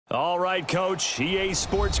All right, Coach. EA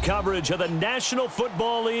Sports coverage of the National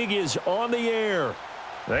Football League is on the air.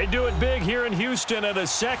 They do it big here in Houston, and a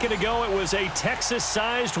second ago it was a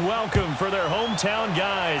Texas-sized welcome for their hometown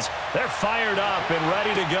guys. They're fired up and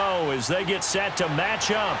ready to go as they get set to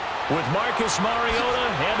match up with Marcus Mariota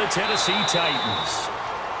and the Tennessee Titans.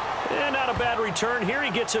 And not a bad return here.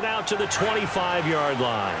 He gets it out to the 25-yard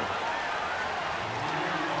line.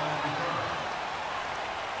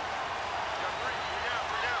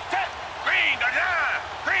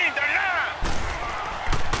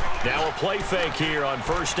 Now a play fake here on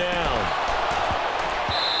first down.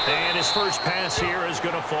 And his first pass here is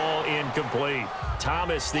going to fall incomplete.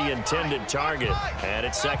 Thomas, the intended target, and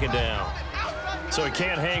it's second down. So he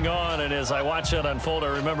can't hang on, and as I watch that unfold, I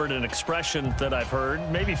remembered an expression that I've heard,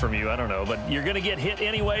 maybe from you, I don't know, but you're going to get hit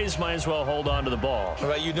anyways, might as well hold on to the ball.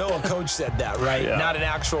 Well, you know a coach said that, right? Yeah. Not an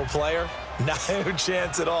actual player. Not a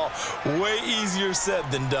chance at all. Way easier said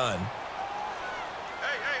than done.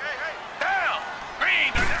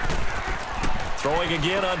 Throwing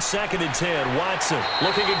again on 2nd and 10. Watson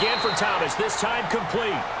looking again for Thomas. This time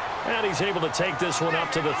complete. And he's able to take this one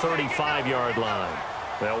up to the 35-yard line.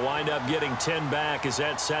 They'll wind up getting 10 back as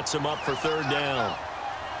that sets them up for third down.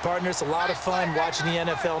 Partner, it's a lot of fun watching the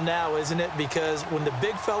NFL now, isn't it? Because when the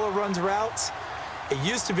big fella runs routes, it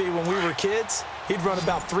used to be when we were kids, he'd run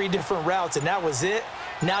about 3 different routes, and that was it.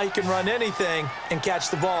 Now he can run anything and catch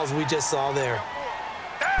the balls we just saw there.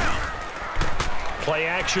 Play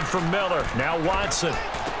action from Miller. Now Watson.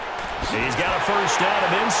 He's got a first down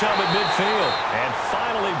and then some at midfield. And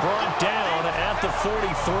finally brought down at the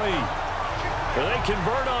 43. They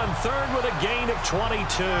convert on third with a gain of 22.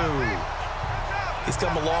 He's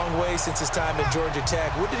come a long way since his time at Georgia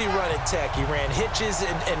Tech. What did he run at Tech? He ran hitches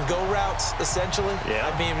and go routes, essentially. Yeah.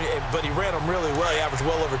 I mean, but he ran them really well. He averaged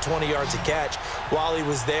well over 20 yards a catch while he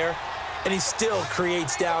was there. And he still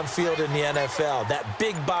creates downfield in the NFL. That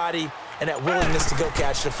big body and that willingness to go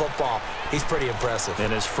catch the football. He's pretty impressive.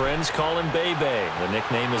 And his friends call him Bebe, the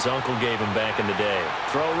nickname his uncle gave him back in the day.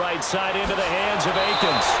 Throw right side into the hands of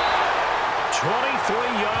Akins. 23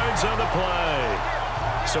 yards on the play.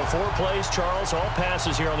 So 4 plays, Charles, all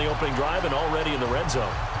passes here on the opening drive and already in the red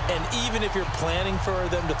zone. And even if you're planning for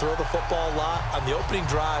them to throw the football a lot, on the opening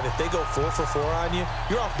drive, if they go 4 for 4 on you,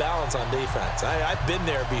 you're off balance on defense. I've been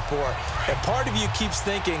there before. And part of you keeps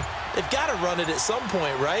thinking, they've got to run it at some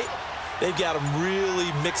point, right? They've got them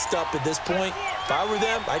really mixed up at this point. If I were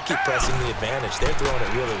them, I'd keep pressing the advantage. They're throwing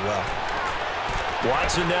it really well.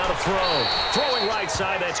 Watson now to throw. Throwing right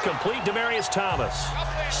side, that's complete. Demaryius Thomas.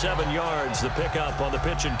 7 yards, the pickup on the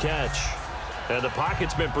pitch and catch. And the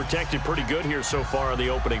pocket's been protected pretty good here so far on the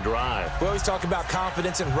opening drive. We always talk about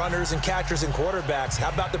confidence in runners and catchers and quarterbacks. How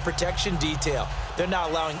about the protection detail? They're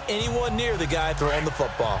not allowing anyone near the guy throwing the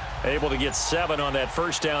football. Able to get 7 on that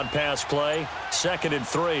first down pass play. 2nd and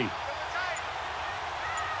 3.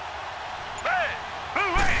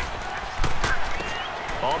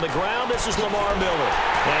 On the ground, this is Lamar Miller.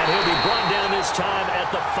 And he'll be brought down this time at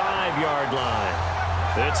the 5-yard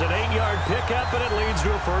line. It's an 8-yard pickup, and it leads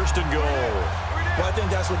to a 1st and goal. Well, I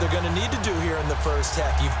think that's what they're going to need to do here in the first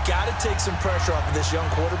half. You've got to take some pressure off of this young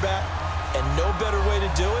quarterback, and no better way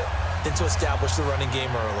to do it than to establish the running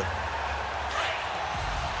game early.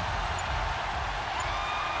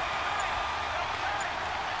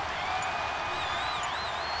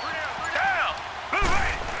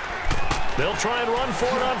 They'll try and run for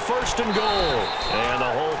it on 1st and goal. And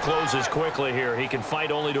the hole closes quickly here. He can fight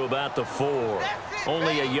only to about the 4.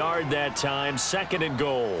 Only a yard that time. 2nd and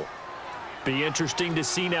goal. Be interesting to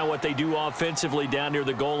see now what they do offensively down near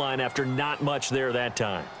the goal line after not much there that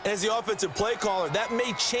time. As the offensive play caller, that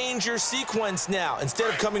may change your sequence now. Instead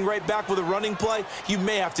of coming right back with a running play, you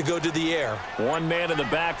may have to go to the air. 1 man in the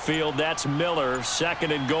backfield. That's Miller.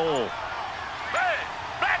 2nd and goal.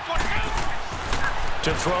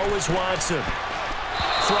 To throw is Watson.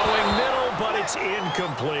 Throwing middle, but it's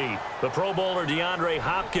incomplete. The Pro Bowler DeAndre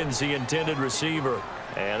Hopkins, the intended receiver.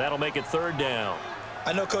 And that'll make it 3rd down.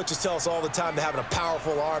 I know coaches tell us all the time that having a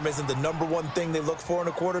powerful arm isn't the #1 thing they look for in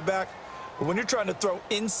a quarterback. But when you're trying to throw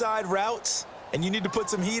inside routes and you need to put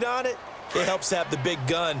some heat on it, it helps to have the big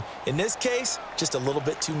gun. In this case, just a little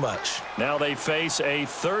bit too much. Now they face a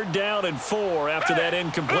 3rd down and 4 after that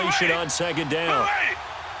incompletion on 2nd down.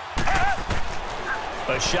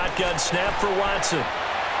 A shotgun snap for Watson.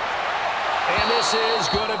 And this is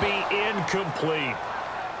going to be incomplete.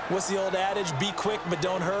 What's the old adage? Be quick, but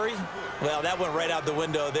don't hurry? Well, that went right out the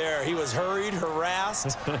window there. He was hurried,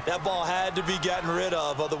 harassed. That ball had to be gotten rid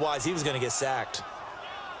of. Otherwise, he was going to get sacked.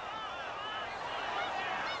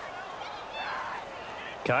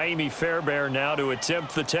 Kaimi Fairbairn now to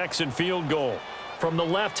attempt the Texan field goal. From the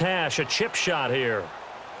left hash, a chip shot here.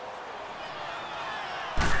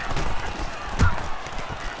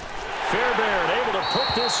 Fairbairn able to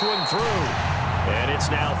put this one through. And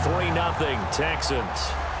it's now 3-0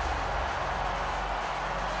 Texans.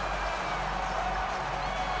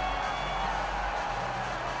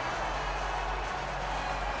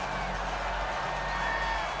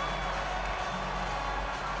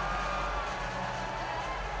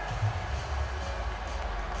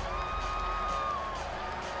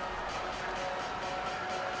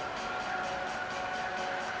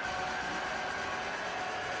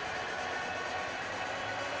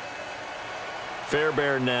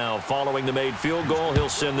 Fairbairn now following the made field goal. He'll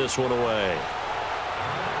send this one away.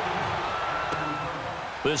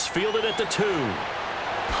 This fielded at the 2.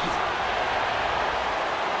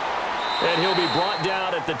 And he'll be brought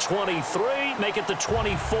down at the 23, make it the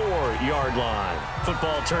 24-yard line.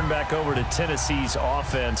 Football turned back over to Tennessee's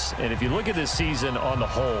offense. And if you look at this season on the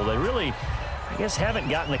whole, they really, I guess, haven't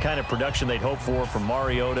gotten the kind of production they'd hoped for from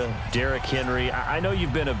Mariota, Derrick Henry. I know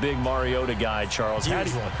you've been a big Mariota guy, Charles.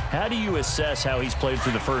 How do you assess how he's played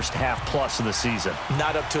through the first half plus of the season?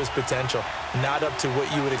 Not up to his potential. Not up to what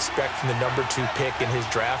you would expect from the number 2 pick in his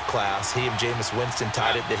draft class. He and Jameis Winston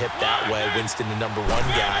tied it the hip that way. Winston, the number 1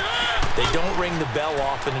 guy. They don't ring the bell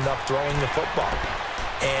often enough throwing the football.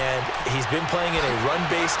 And he's been playing in a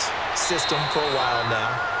run-based system for a while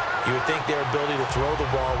now. You would think their ability to throw the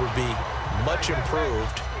ball would be much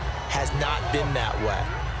improved. Has not been that way.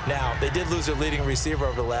 Now, they did lose their leading receiver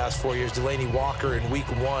over the last 4 years, Delaney Walker, in week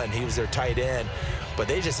 1. He was their tight end, but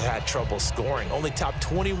they just had trouble scoring. Only topped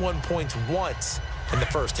 21 points once in the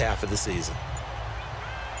first half of the season.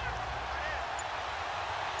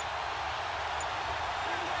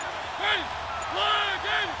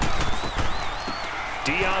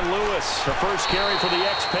 Dion Lewis, the first carry for the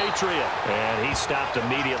expatriate, and he stopped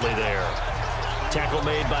immediately there. Tackle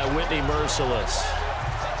made by Whitney Merciless.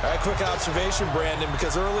 All right, quick observation, Brandon,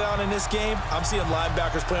 because early on in this game, I'm seeing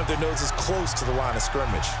linebackers playing with their noses close to the line of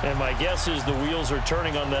scrimmage. And my guess is the wheels are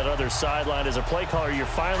turning on that other sideline. As a play caller, you're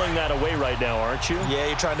filing that away right now, aren't you? Yeah,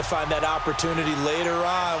 you're trying to find that opportunity later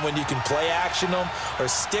on when you can play action them or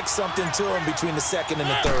stick something to them between the second and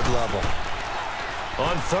the third level.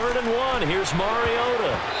 On 3rd and 1, here's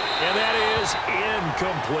Mariota. And that is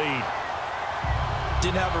incomplete.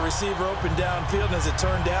 Didn't have a receiver open downfield, and as it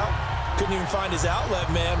turned out, couldn't even find his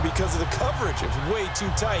outlet man because of the coverage. It was way too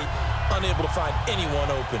tight, unable to find anyone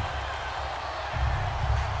open.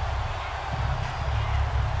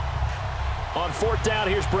 On 4th down,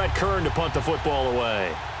 here's Brett Kern to punt the football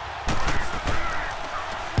away.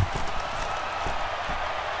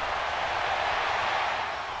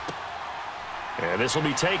 And this will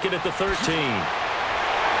be taken at the 13.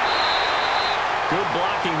 Good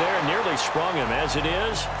blocking there, nearly sprung him. As it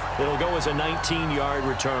is, it'll go as a 19-yard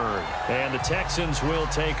return. And the Texans will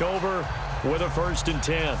take over with a 1st and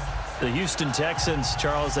 10. The Houston Texans,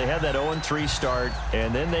 Charles, they had that 0-3 start,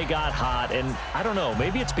 and then they got hot. And I don't know,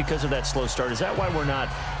 maybe it's because of that slow start. Is that why we're not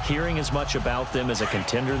hearing as much about them as a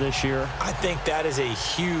contender this year? I think that is a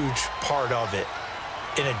huge part of it.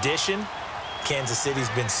 In addition, Kansas City's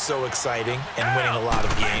been so exciting and winning a lot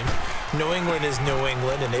of games. New England is New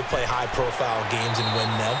England, and they play high-profile games and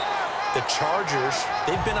win them. The Chargers,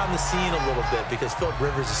 they've been on the scene a little bit because Philip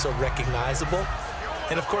Rivers is so recognizable.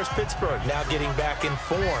 And, of course, Pittsburgh now getting back in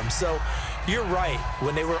form. So you're right.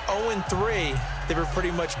 When they were 0-3, they were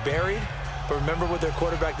pretty much buried. But remember what their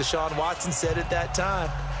quarterback, Deshaun Watson, said at that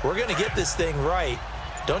time. We're going to get this thing right.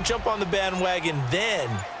 Don't jump on the bandwagon then.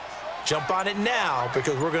 Jump on it now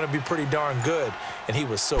because we're going to be pretty darn good. And he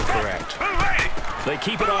was so correct. They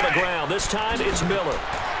keep it on the ground. This time it's Miller.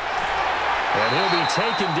 And he'll be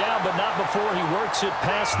taken down, but not before he works it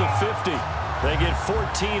past the 50. They get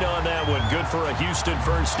 14 on that one. Good for a Houston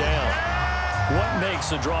 1st down. What makes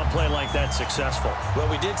a draw play like that successful? Well,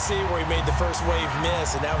 we did see where he made the first wave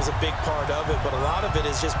miss, and that was a big part of it. But a lot of it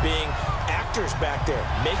is just being actors back there,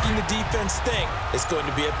 making the defense think it's going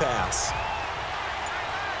to be a pass.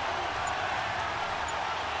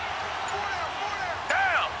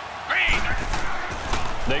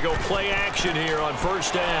 They go play action here on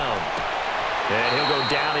 1st down. And he'll go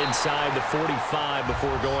down inside the 45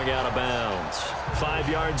 before going out of bounds. 5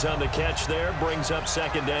 yards on the catch there, brings up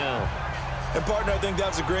 2nd down. And, partner, I think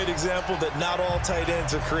that's a great example that not all tight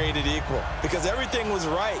ends are created equal. Because everything was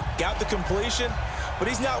right. Got the completion, but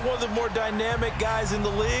he's not one of the more dynamic guys in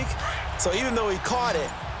the league. So even though he caught it,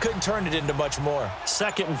 couldn't turn it into much more.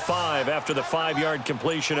 2nd and 5 after the 5-yard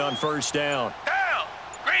completion on 1st down.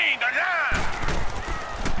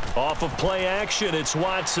 Off of play action, it's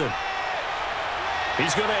Watson.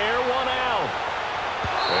 He's going to air one out.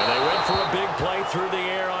 And they went for a big play through the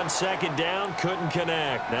air on second down. Couldn't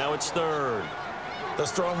connect. Now it's third.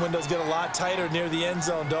 Those throwing windows get a lot tighter near the end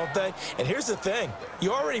zone, don't they? And here's the thing.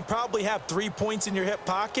 You already probably have 3 points in your hip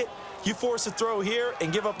pocket. You force a throw here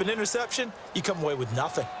and give up an interception, you come away with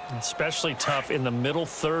nothing. Especially tough in the middle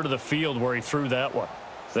third of the field where he threw that one.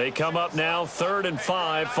 They come up now 3rd and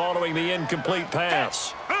 5 following the incomplete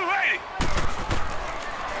pass.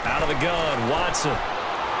 Out of the gun, Watson.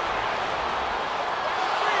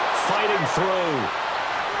 Fighting through.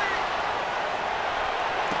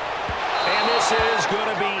 And this is going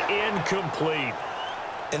to be incomplete.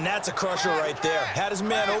 And that's a crusher right there. Had his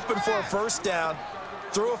man open for a first down,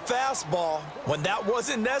 threw a fastball when that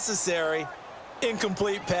wasn't necessary,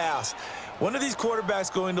 incomplete pass. One of these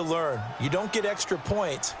quarterbacks going to learn, you don't get extra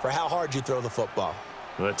points for how hard you throw the football.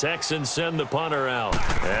 The Texans send the punter out,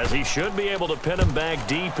 as he should be able to pin him back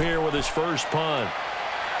deep here with his first punt.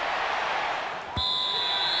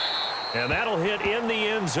 And that'll hit in the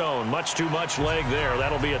end zone. Much too much leg there.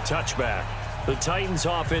 That'll be a touchback. The Titans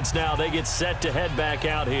offense now, they get set to head back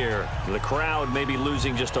out here. The crowd may be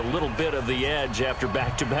losing just a little bit of the edge after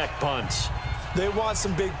back-to-back punts. They want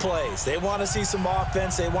some big plays. They want to see some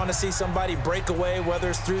offense. They want to see somebody break away, whether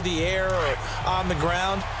it's through the air or on the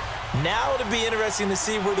ground. Now it'll be interesting to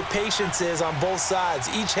see where the patience is on both sides.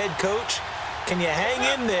 Each head coach, can you hang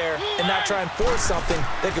in there and not try and force something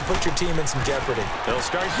that could put your team in some jeopardy? They'll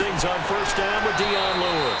start things on first down with Dion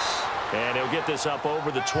Lewis. And he'll get this up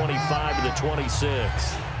over the 25 to the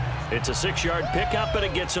 26. It's a 6-yard pickup, and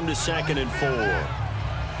it gets him to 2nd and 4.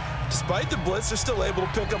 Despite the blitz, they're still able to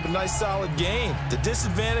pick up a nice solid gain. The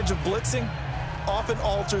disadvantage of blitzing often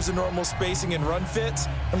alters the normal spacing and run fits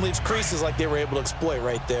and leaves creases like they were able to exploit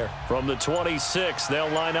right there. From the 26, they'll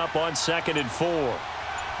line up on 2nd and 4.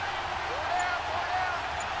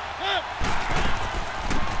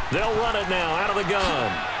 They'll run it now out of the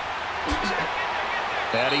gun.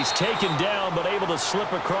 And he's taken down, but able to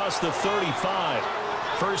slip across the 35.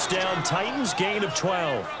 First down, Titans, gain of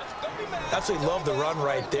 12. Absolutely love the run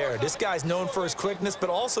right there. This guy's known for his quickness, but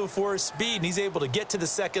also for his speed, and he's able to get to the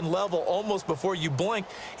second level almost before you blink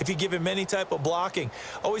if you give him any type of blocking.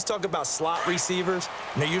 Always talk about slot receivers,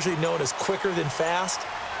 and they're usually known as quicker than fast.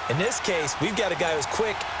 In this case, we've got a guy who's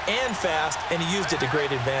quick and fast, and he used it to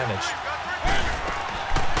great advantage.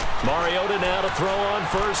 Mariota now to throw on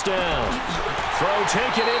first down. Throw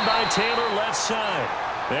taken in by Taylor left side.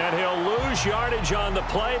 And he'll lose yardage on the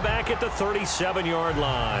play back at the 37-yard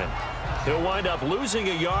line. He'll wind up losing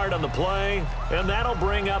a yard on the play, and that'll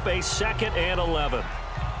bring up a 2nd and 11.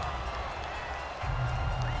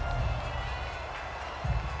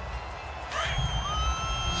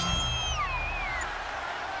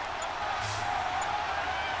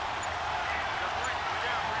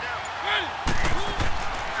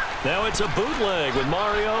 Now it's a bootleg with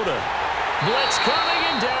Mariota. Blitz coming,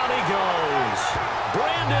 and down he goes.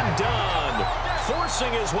 Brandon Dunn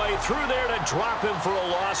forcing his way through there to drop him for a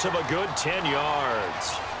loss of a good 10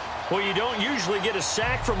 yards. Well, you don't usually get a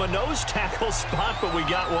sack from a nose tackle spot, but we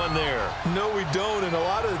got one there. No, we don't, and a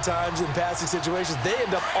lot of the times in passing situations, they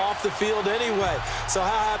end up off the field anyway. So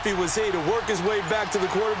how happy was he to work his way back to the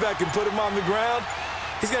quarterback and put him on the ground?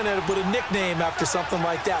 He's going to end up with a nickname after something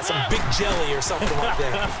like that, some Big Jelly or something like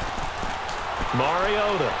that.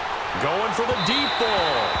 Mariota going for the deep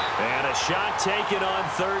ball. And a shot taken on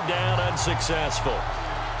 3rd down, unsuccessful.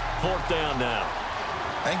 4th down now.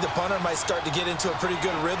 I think the punter might start to get into a pretty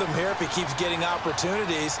good rhythm here if he keeps getting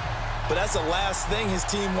opportunities. But that's the last thing his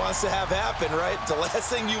team wants to have happen, right? The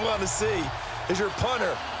last thing you want to see is your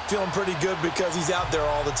punter feeling pretty good because he's out there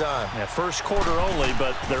all the time. Yeah, first quarter only,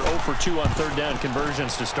 but they're 0 for 2 on 3rd down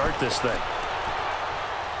conversions to start this thing.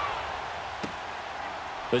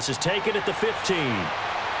 This is taken at the 15.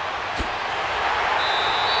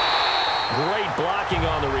 Great blocking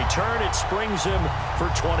on the return. It springs him for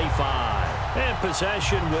 25. And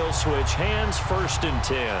possession will switch hands, 1st and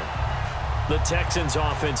 10. The Texans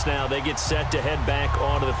offense now, they get set to head back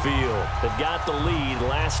onto the field. They've got the lead.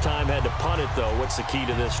 Last time had to punt it, though. What's the key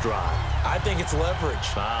to this drive? I think it's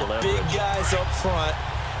leverage. Leverage. Big guys up front.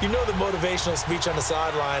 You know the motivational speech on the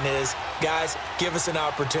sideline is, guys, give us an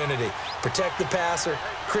opportunity. Protect the passer,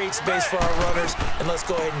 create space for our runners, and let's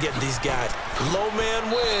go ahead and get these guys. Low man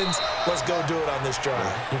wins. Let's go do it on this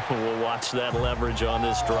drive. We'll watch that leverage on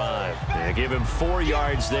this drive. Yeah, give him 4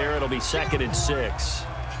 yards there. It'll be 2nd and 6.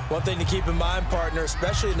 One thing to keep in mind, partner,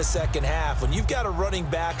 especially in the second half, when you've got a running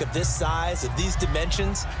back of this size, of these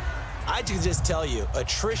dimensions, I can just tell you,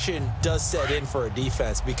 attrition does set in for a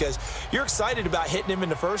defense because you're excited about hitting him in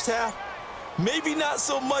the first half. Maybe not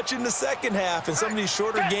so much in the second half, and some of these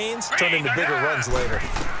shorter gains turn into bigger runs later.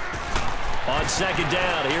 On 2nd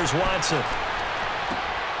down, here's Watson.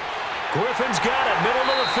 Griffin's got it, middle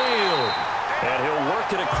of the field. And he'll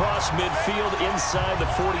work it across midfield inside the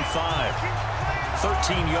 45.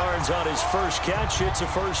 13 yards on his first catch. It's a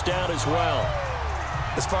first down as well.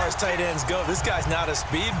 As far as tight ends go, this guy's not a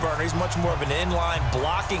speed burner. He's much more of an inline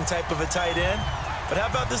blocking type of a tight end. But how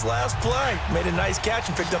about this last play? Made a nice catch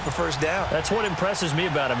and picked up the first down. That's what impresses me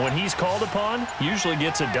about him. When he's called upon, usually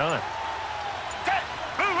gets it done.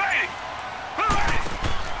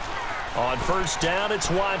 On first down, it's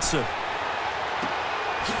Watson.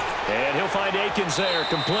 And he'll find Akins there,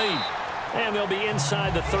 complete. And they'll be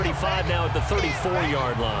inside the 35 now at the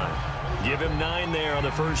 34-yard line. Give him 9 there on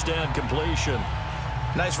the first down completion.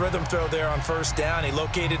 Nice rhythm throw there on first down. He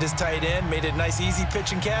located his tight end, made it a nice, easy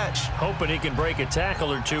pitch and catch. Hoping he can break a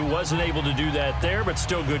tackle or two. Wasn't able to do that there, but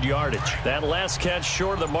still good yardage. That last catch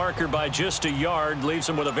short of the marker by just a yard leaves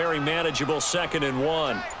him with a very manageable 2nd and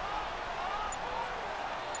 1.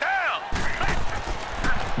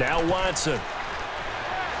 Now Watson.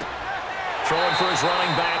 Throwing for his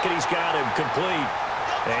running back, and he's got him complete.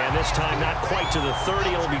 And this time not quite to the 30.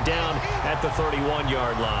 It'll be down at the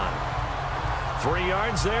 31-yard line. 3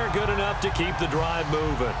 yards there, good enough to keep the drive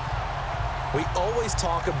moving. We always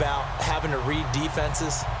talk about having to read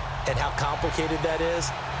defenses and how complicated that is.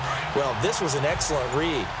 Well, this was an excellent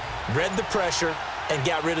read. Read the pressure and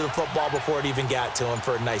got rid of the football before it even got to him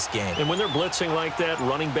for a nice gain. And when they're blitzing like that,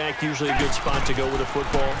 running back usually a good spot to go with a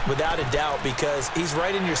football. Without a doubt, because he's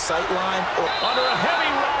right in your sight line. Under a heavy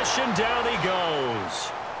rush, and down he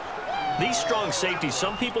goes. These strong safeties,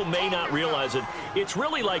 some people may not realize it. It's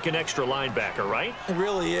really like an extra linebacker, right? It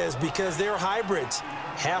really is, because they're hybrids.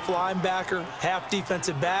 Half linebacker, half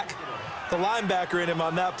defensive back. The linebacker in him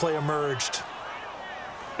on that play emerged.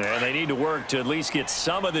 And they need to work to at least get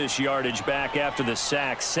some of this yardage back after the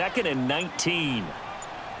sack. 2nd and 19.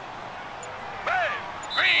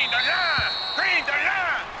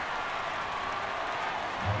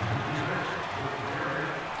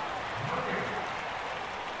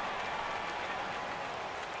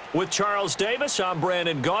 With Charles Davis, I'm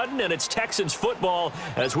Brandon Gaudin, and it's Texans football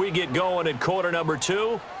as we get going in quarter number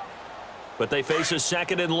 2. But they face a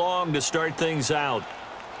 2nd and long to start things out.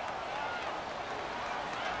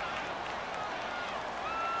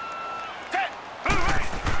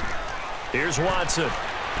 Here's Watson.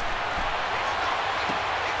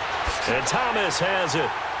 And Thomas has it.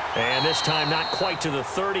 And this time not quite to the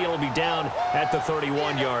 30. It'll be down at the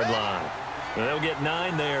 31-yard line. And they'll get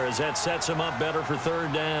 9 there as that sets them up better for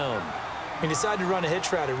 3rd down. He decided to run a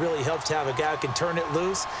hitch route. It really helps to have a guy who can turn it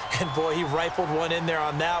loose. And, boy, he rifled one in there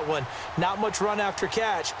on that one. Not much run after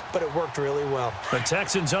catch, but it worked really well. The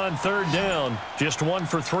Texans on 3rd down. Just 1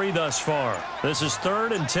 for 3 thus far. This is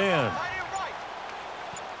 3rd and 10.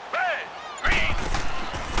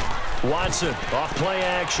 Watson, off play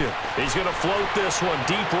action. He's going to float this one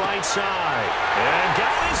deep right side. And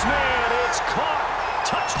got his man. It's caught.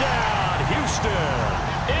 Touchdown, Houston.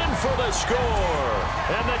 In for the score.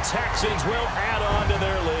 And the Texans will add on to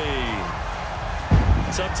their lead.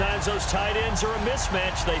 Sometimes those tight ends are a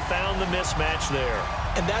mismatch. They found the mismatch there.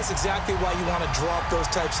 And that's exactly why you want to drop those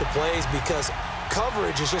types of plays, because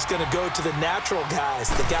coverage is just going to go to the natural guys,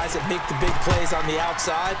 the guys that make the big plays on the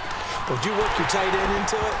outside. But if you work your tight end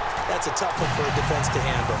into it, that's a tough one for a defense to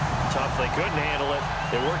handle. Tough. They couldn't handle it.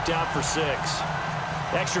 It worked out for 6.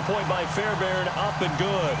 Extra point by Fairbairn, up and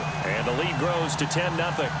good. And the lead grows to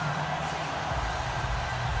 10-0.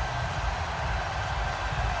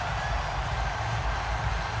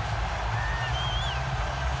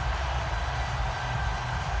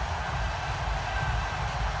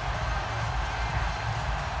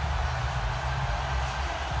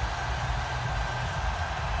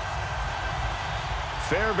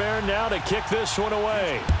 Fairbairn now to kick this one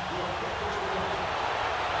away.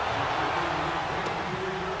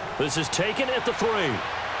 This is taken at the 3.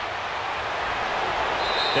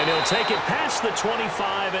 And he'll take it past the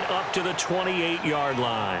 25 and up to the 28-yard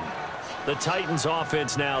line. The Titans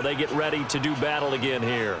offense now, they get ready to do battle again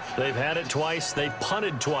here. They've had it twice. They've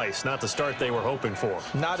punted twice. Not the start they were hoping for.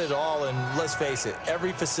 Not at all, and let's face it,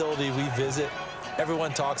 every facility we visit,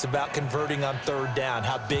 everyone talks about converting on 3rd down,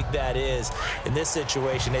 how big that is. In this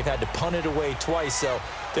situation, they've had to punt it away twice, so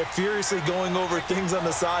they're furiously going over things on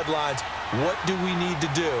the sidelines. What do we need to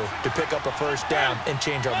do to pick up a 1st down and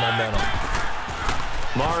change our momentum?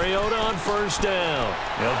 Mariota on 1st down.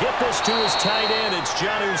 He'll get this to his tight end. It's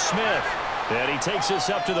Jonnu Smith. And he takes this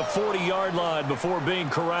up to the 40-yard line before being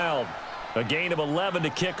corralled. A gain of 11 to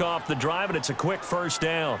kick off the drive, and it's a quick 1st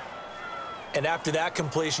down. And after that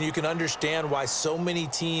completion, you can understand why so many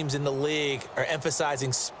teams in the league are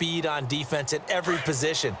emphasizing speed on defense at every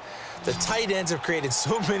position. The tight ends have created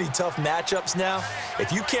so many tough matchups now.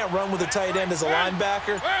 If you can't run with a tight end as a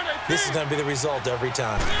linebacker, this is going to be the result every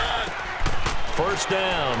time. First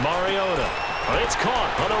down, Mariota. It's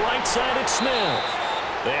caught on the right side at Smith.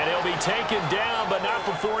 And he'll be taken down, but not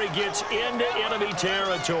before he gets into enemy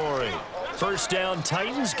territory. First down,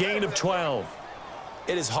 Titans, gain of 12.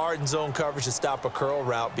 It is hard in zone coverage to stop a curl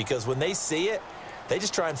route because when they see it, they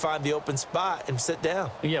just try and find the open spot and sit down.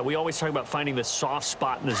 Yeah, we always talk about finding the soft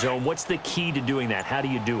spot in the zone. What's the key to doing that? How do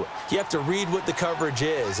you do it? You have to read what the coverage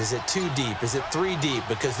is. Is it 2 deep? Is it 3 deep?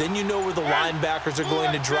 Because then you know where the linebackers are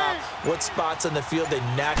going to drop, what spots on the field they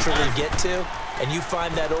naturally get to, and you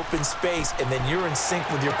find that open space, and then you're in sync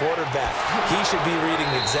with your quarterback. He should be reading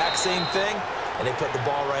the exact same thing, and they put the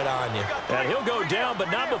ball right on you. And he'll go down, but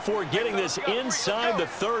not before getting this inside the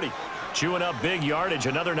 30. Chewing up big yardage.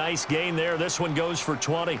 Another nice gain there. This one goes for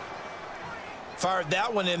 20. Fired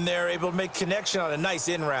that one in there, able to make connection on a nice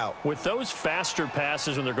in route. With those faster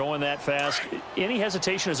passes when they're going that fast, any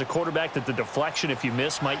hesitation as a quarterback that the deflection, if you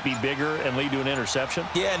miss, might be bigger and lead to an interception?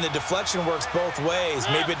 Yeah, and the deflection works both ways.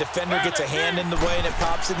 Maybe a defender gets a hand in the way and it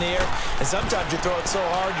pops in the air. And sometimes you throw it so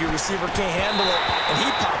hard your receiver can't handle it, and he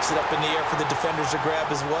pops it up in the air for the defenders to grab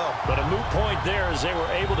as well. But a moot point there as they were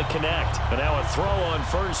able to connect. And now a throw on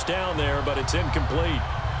first down there, but it's incomplete.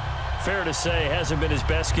 Fair to say, hasn't been his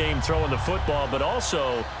best game throwing the football, but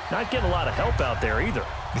also not getting a lot of help out there either.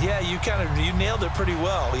 Yeah, you nailed it pretty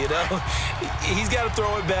well, you know. He's got to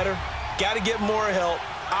throw it better, got to get more help.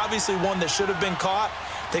 Obviously one that should have been caught.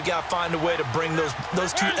 They've got to find a way to bring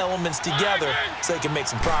those two elements together so they can make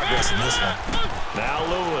some progress in this one. Now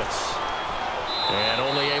Lewis. And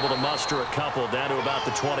only able to muster a couple down to about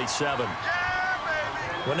the 27.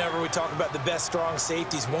 Whenever we talk about the best strong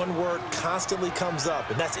safeties, one word constantly comes up,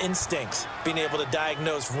 and that's instinct. Being able to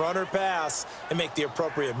diagnose run or pass and make the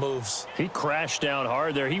appropriate moves. He crashed down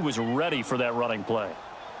hard there. He was ready for that running play.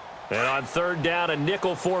 And on third down, a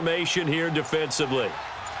nickel formation here defensively.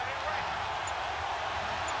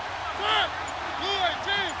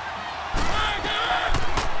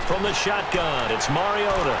 From the shotgun, it's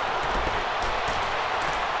Mariota.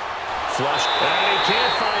 Flush, and he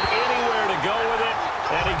can't find anywhere to go with it.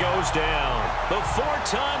 And he goes down. The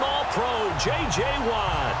four-time All-Pro, J.J.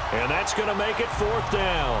 Watt. And that's going to make it fourth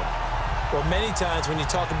down. Well, many times when you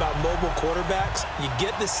talk about mobile quarterbacks, you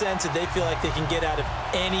get the sense that they feel like they can get out of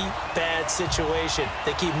any bad situation.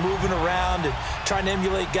 They keep moving around and trying to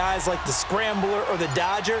emulate guys like the Scrambler or the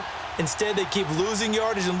Dodger. Instead, they keep losing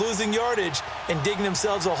yardage and digging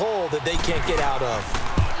themselves a hole that they can't get out of.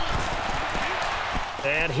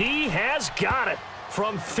 And he has got it.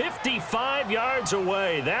 From 55 yards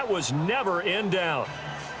away. That was never in doubt.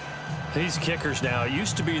 These kickers now, it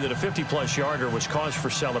used to be that a 50-plus yarder was cause for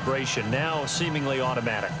celebration. Now seemingly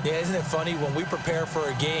automatic. Yeah, isn't it funny when we prepare for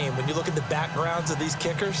a game, when you look at the backgrounds of these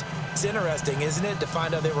kickers, it's interesting, isn't it, to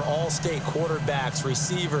find out they were all-state quarterbacks,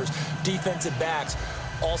 receivers, defensive backs,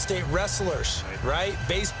 all-state wrestlers, right?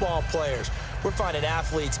 Baseball players. We're finding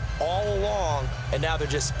athletes all along, and now they're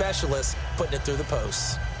just specialists putting it through the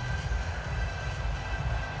posts.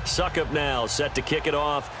 Suckup now, set to kick it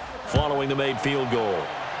off following the made field goal.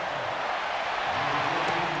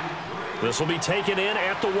 This will be taken in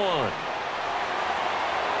at the 1.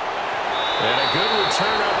 And a good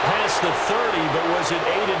return up past the 30, but was it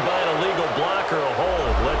aided by an illegal block or a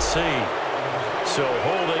hold? Let's see. So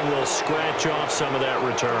holding will scratch off some of that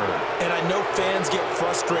return. And I know fans get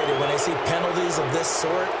frustrated when they see penalties of this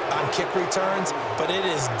sort on kick returns, but it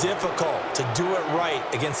is difficult to do it right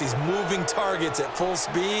against these moving targets at full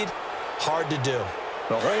speed. Hard to do.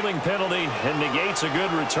 The holding penalty and negates a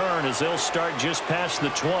good return as they'll start just past the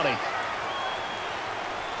 20.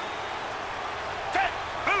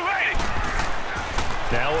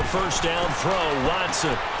 Now a first down throw.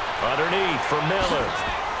 Watson underneath for Miller.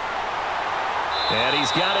 And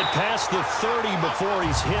he's got it past the 30 before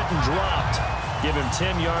he's hit and dropped. Give him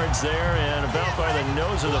 10 yards there, and about by the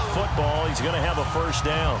nose of the football, he's going to have a first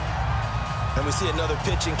down. And we see another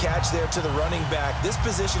pitch and catch there to the running back. This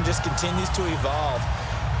position just continues to evolve.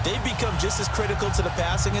 They've become just as critical to the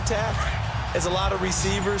passing attack as a lot of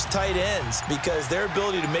receivers, tight ends, because their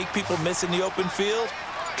ability to make people miss in the open field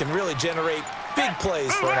can really generate big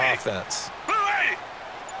plays for an offense.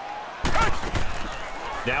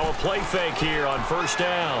 Now a play fake here on first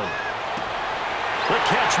down. The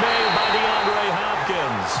catch made by DeAndre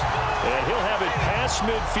Hopkins. And he'll have it past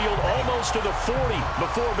midfield almost to the 40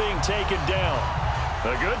 before being taken down.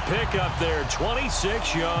 A good pickup there,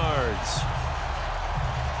 26 yards.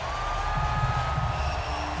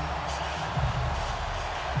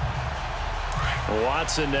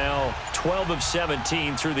 Watson now 12 of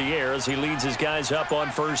 17 through the air as he leads his guys up on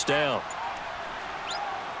first down.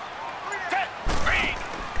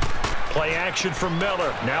 Play action from Miller.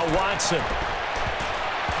 Now Watson.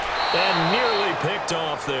 And nearly picked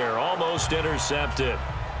off there. Almost intercepted.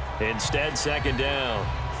 Instead, second down.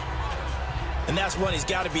 And that's one he's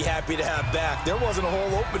got to be happy to have back. There wasn't a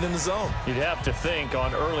hole open in the zone. You'd have to think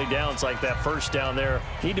on early downs like that first down there,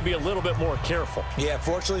 need to be a little bit more careful. Yeah,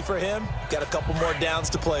 fortunately for him, got a couple more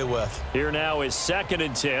downs to play with. Here now is 2nd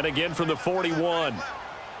and 10, again from the 41.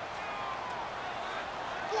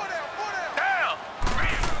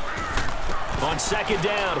 On second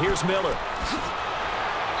down, here's Miller.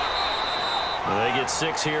 They get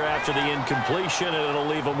 6 here after the incompletion, and it'll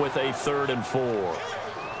leave them with a 3rd and 4.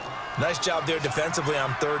 Nice job there defensively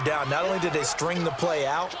on 3rd down. Not only did they string the play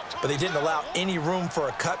out, but they didn't allow any room for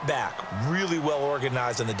a cutback. Really well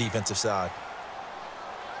organized on the defensive side.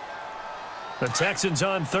 The Texans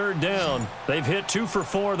on 3rd down. They've hit 2 for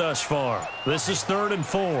 4 thus far. This is 3rd and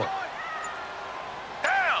 4.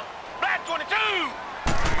 Down! Black 22!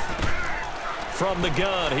 From the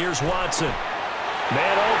gun, here's Watson.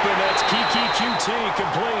 Man open, that's Kiki QT,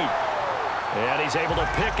 complete. And he's able to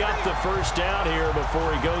pick up the first down here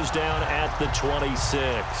before he goes down at the 26.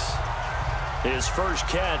 His first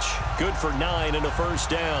catch, good for 9 and a first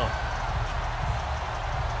down.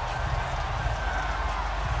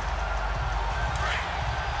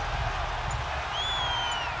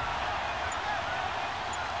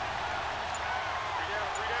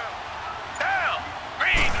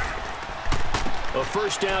 A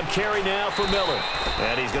first down carry now for Miller.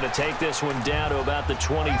 And he's going to take this one down to about the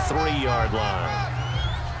 23-yard line.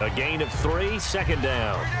 A gain of 3, 2nd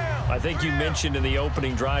down. I think you mentioned in the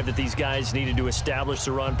opening drive that these guys needed to establish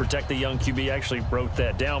the run, protect the young QB. I actually wrote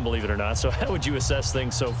that down, believe it or not. So how would you assess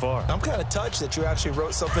things so far? I'm kind of touched that you actually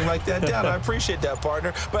wrote something like that down. I appreciate that,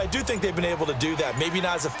 partner. But I do think they've been able to do that. Maybe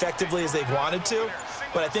not as effectively as they've wanted to,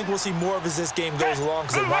 but I think we'll see more of as this game goes along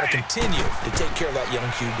because they want to continue to take care of that young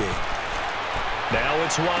QB. Now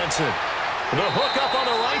it's Watson. The hook up on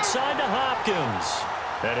the right side to Hopkins.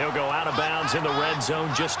 And he'll go out of bounds in the red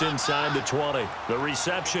zone just inside the 20. The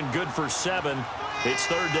reception good for 7. It's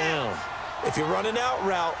 3rd down. If you're running out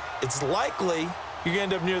route, it's likely you're going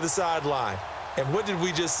to end up near the sideline. And what did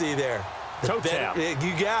we just see there? Toe tap.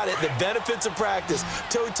 You got it. The benefits of practice.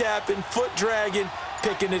 Toe tapping, foot dragging,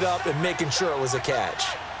 picking it up, and making sure it was a catch.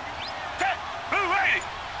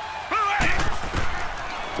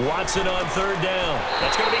 Watson on 3rd down.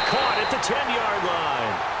 That's going to be caught at the 10-yard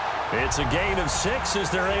line. It's a gain of 6 as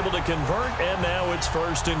they're able to convert, and now it's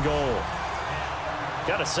 1st and goal.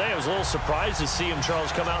 Got to say, I was a little surprised to see him,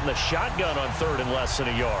 Charles, come out in the shotgun on 3rd and less than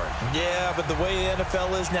a yard. Yeah, but the way the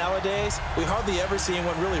NFL is nowadays, we hardly ever see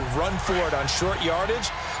anyone really run for it on short yardage,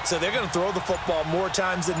 so they're going to throw the football more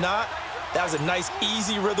times than not. That was a nice,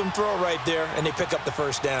 easy rhythm throw right there, and they pick up the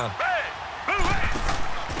first down.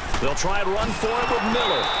 They'll try and run for it with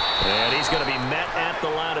Miller. And he's going to be met at the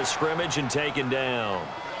line of scrimmage and taken down.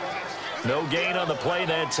 No gain on the play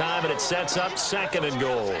that time, and it sets up 2nd and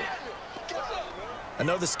goal. I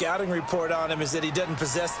know the scouting report on him is that he doesn't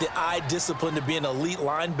possess the eye discipline to be an elite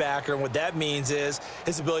linebacker, and what that means is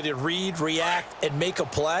his ability to read, react, and make a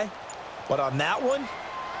play. But on that one,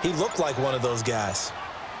 he looked like one of those guys.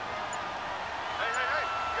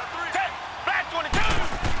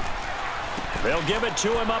 They'll give it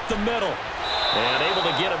to him up the middle. And able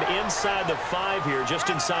to get him inside the 5 here,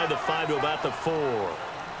 just inside the 5 to about the 4.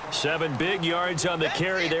 7 big yards on the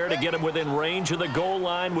carry there to get him within range of the goal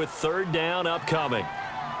line with 3rd down upcoming.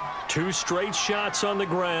 2 straight shots on the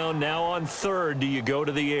ground. Now on 3rd, do you go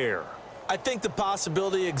to the air? I think the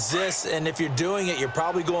possibility exists, and if you're doing it, you're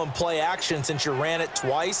probably going play action since you ran it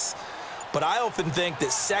twice. But I often think that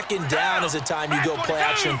 2nd down is a time you go play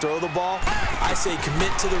action and throw the ball. I say commit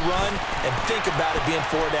to the run and think about it being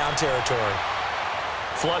 4-down territory.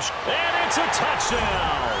 Flush, and it's a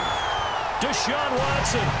touchdown. Deshaun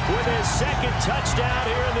Watson with his 2nd touchdown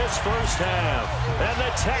here in this first half. And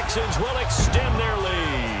the Texans will extend their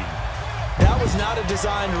lead. That was not a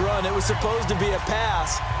designed run. It was supposed to be a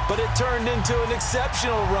pass, but it turned into an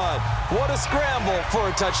exceptional run. What a scramble for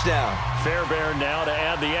a touchdown. Fairbairn now to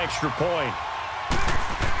add the extra point.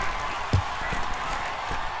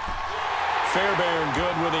 Fairbairn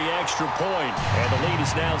good with the extra point, and the lead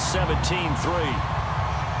is now 17-3.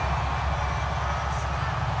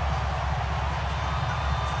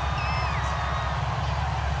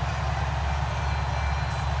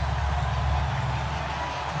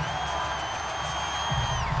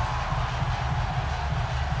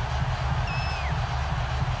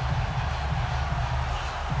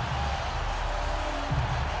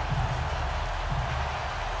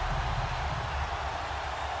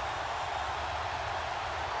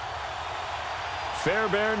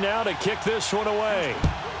 Fairbairn now to kick this one away.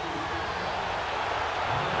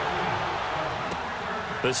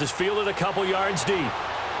 This is fielded a couple yards deep.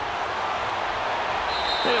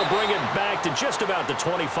 They'll bring it back to just about the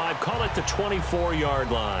 25, call it the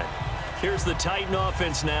 24-yard line. Here's the Titan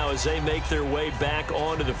offense now as they make their way back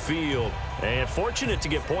onto the field. And fortunate to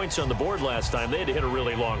get points on the board last time. They had to hit a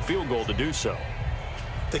really long field goal to do so.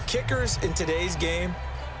 The kickers in today's game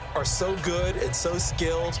are so good and so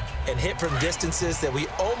skilled and hit from distances that we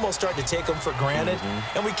almost start to take them for granted.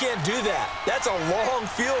 And we can't do that. That's a long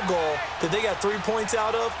field goal that they got 3 points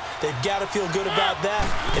out of. They've got to feel good about that,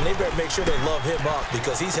 and they better make sure they love him up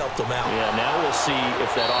because he's helped them out. Yeah, now we'll see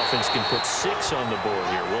if that offense can put 6 on the board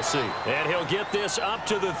here. We'll see. And he'll get this up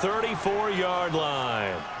to the 34-yard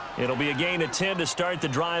line. It'll be a gain of 10 to start the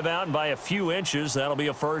drive out, and by a few inches, that'll be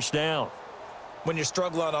a first down. When you're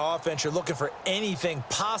struggling on offense, you're looking for anything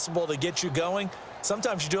possible to get you going.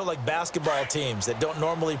 Sometimes you do it like basketball teams that don't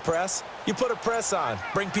normally press. You put a press on,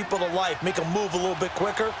 bring people to life, make them move a little bit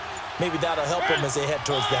quicker. Maybe that'll help them as they head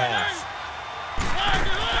towards the half.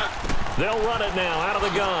 They'll run it now out of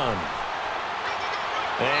the gun.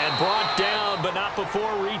 And brought down, but not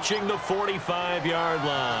before reaching the 45-yard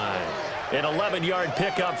line. An 11-yard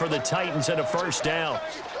pickup for the Titans and a first down.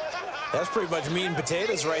 That's pretty much meat and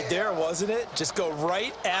potatoes right there, wasn't it? Just go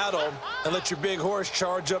right at them and let your big horse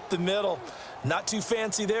charge up the middle. Not too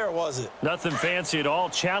fancy there, was it? Nothing fancy at all,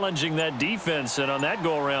 challenging that defense. And on that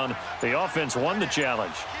go-around, the offense won the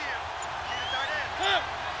challenge.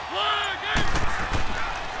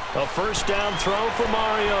 A first down throw for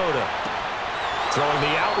Mariota. Throwing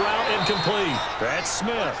the out route incomplete. That's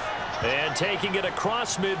Smith. And taking it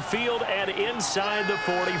across midfield and inside the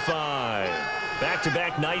 45.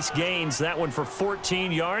 Back-to-back nice gains. That one for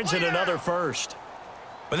 14 yards and another first.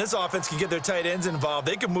 When this offense can get their tight ends involved,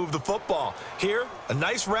 they can move the football. Here, a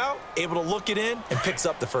nice route, able to look it in, and picks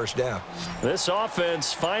up the first down. This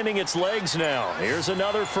offense finding its legs now. Here's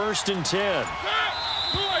another 1st and 10.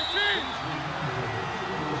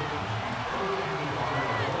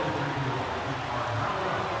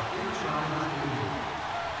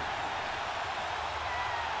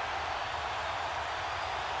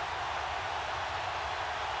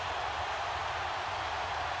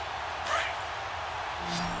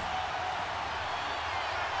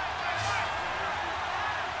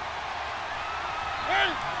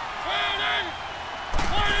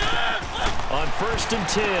 On 1st and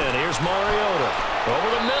 10, here's Mariota. Over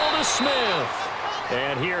the middle to Smith.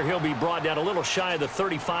 And here he'll be brought down a little shy of the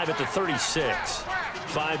 35 at the 36.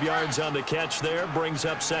 5 yards on the catch there, brings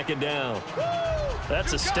up 2nd down.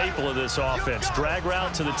 That's a staple of this offense. Drag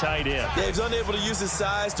route to the tight end. Yeah, he's unable to use his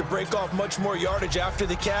size to break off much more yardage after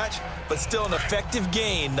the catch, but still an effective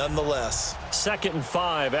gain nonetheless. 2nd and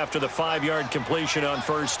 5 after the 5-yard completion on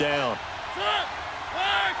 1st down.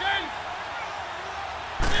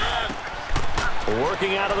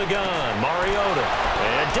 Working out of the gun, Mariota.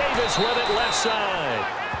 And Davis with it left side.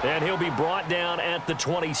 And he'll be brought down at the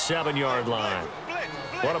 27-yard line.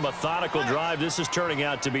 What a methodical drive this is turning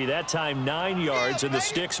out to be. That time 9 yards, and the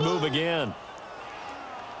sticks move again.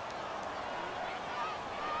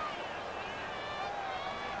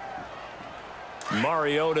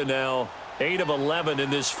 Mariota now 8 of 11 in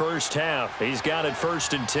this first half. He's got it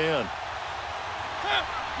 1st and 10.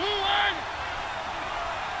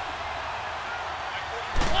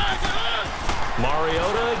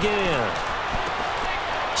 Mariota again.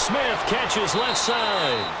 Smith catches left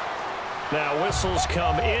side. Now whistles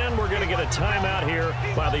come in. We're going to get a timeout here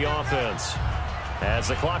by the offense, as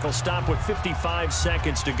the clock will stop with 55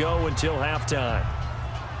 seconds to go until halftime.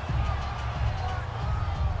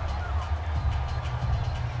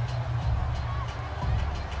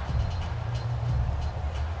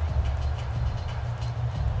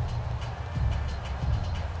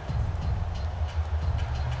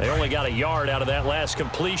 They only got a yard out of that last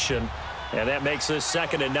completion, and that makes this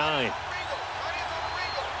 2nd and 9.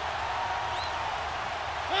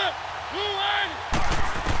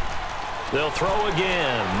 They'll throw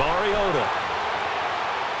again. Mariota.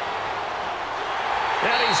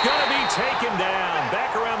 And he's going to be taken down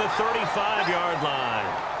back around the 35-yard line.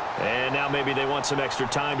 And now maybe they want some extra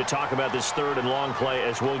time to talk about this 3rd and long play,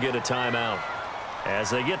 as we'll get a timeout, as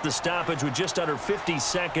they get the stoppage with just under 50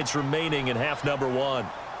 seconds remaining in half number 1.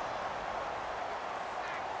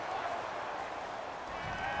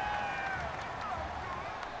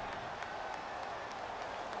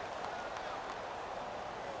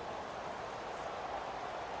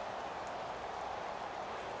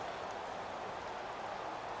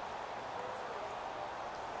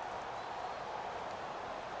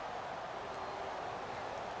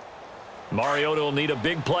 Mariota will need a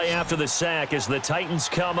big play after the sack as the Titans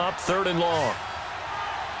come up 3rd and long.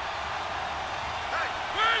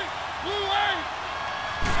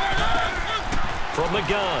 From the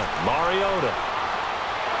gun, Mariota.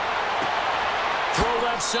 Throw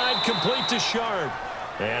left side, complete to Sharp.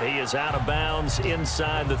 And he is out of bounds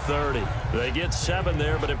inside the 30. They get 7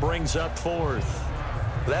 there, but it brings up 4th.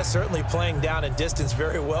 That's certainly playing down and distance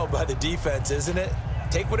very well by the defense, isn't it?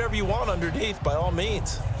 Take whatever you want underneath, by all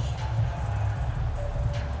means.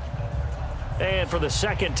 And for the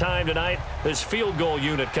second time tonight, this field goal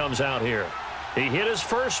unit comes out here. He hit his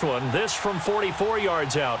first one, this from 44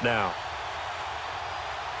 yards out now.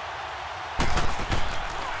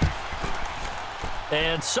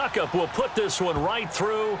 And Suckup will put this one right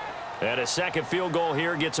through. And a second field goal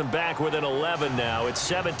here gets him back within 11 now. It's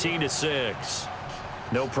 17-6.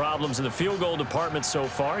 No problems in the field goal department so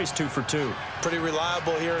far. He's 2 for 2. Pretty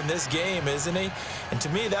reliable here in this game, isn't he? And to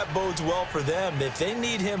me, that bodes well for them. If they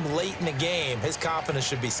need him late in the game, his confidence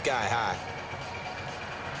should be sky high.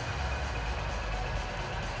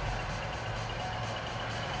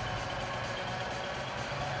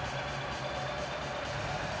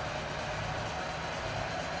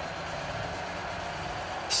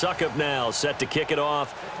 Suckup now set to kick it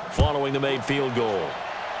off following the made field goal.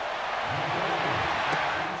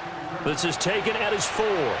 This is taken at his 4.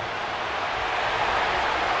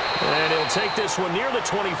 And he'll take this one near the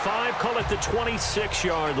 25, call it the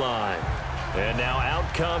 26-yard line. And now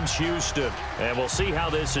out comes Houston. And we'll see how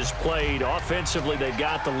this is played. Offensively, they've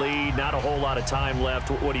got the lead. Not a whole lot of time left.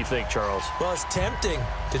 What do you think, Charles? Well, it's tempting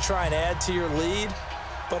to try and add to your lead,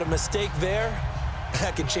 but a mistake there,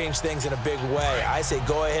 that could change things in a big way. I say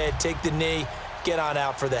go ahead, take the knee, get on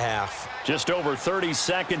out for the half. Just over 30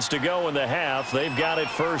 seconds to go in the half. They've got it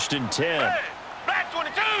 1st and 10. Hey, black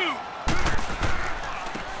 22.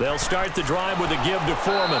 They'll start the drive with a give to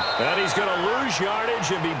Foreman. And he's going to lose yardage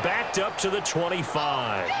and be backed up to the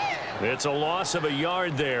 25. It's a loss of a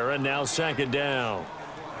yard there, and now 2nd down.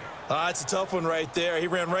 It's a tough one right there. He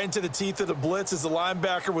ran right into the teeth of the blitz as the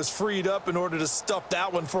linebacker was freed up in order to stuff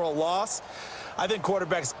that one for a loss. I think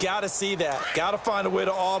quarterbacks got to see that. Got to find a way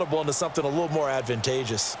to audible into something a little more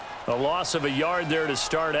advantageous. A loss of a yard there to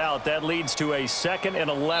start out. That leads to a 2nd and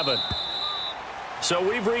 11. So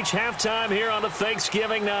we've reached halftime here on a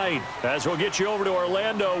Thanksgiving night. As we'll get you over to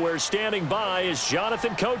Orlando, where standing by is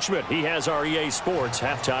Jonathan Coachman. He has our EA Sports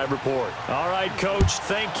halftime report. All right, Coach,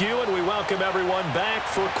 thank you, and we welcome everyone back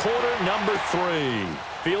for quarter number 3.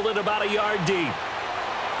 Fielded about a yard deep.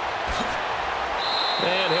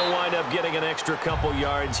 And he'll wind up getting an extra couple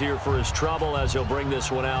yards here for his trouble as he'll bring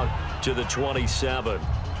this one out to the 27.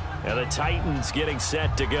 And the Titans getting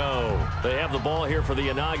set to go. They have the ball here for the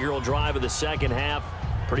inaugural drive of the second half.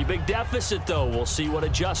 Pretty big deficit, though. We'll see what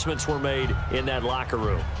adjustments were made in that locker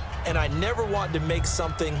room. And I never want to make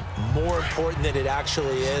something more important than it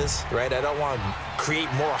actually is, right? I don't want to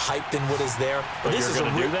create more hype than what is there. But this is a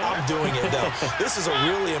do that? I'm doing it, though. This is a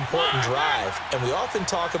really important drive. And we often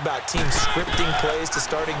talk about teams scripting plays to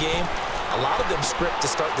start a game. A lot of them script to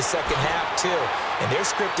start the second half, too. And they're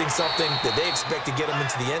scripting something that they expect to get them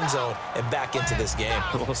into the end zone and back into this game.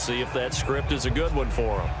 We'll see if that script is a good one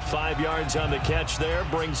for them. 5 yards on the catch there,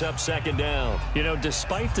 brings up 2nd down. You know,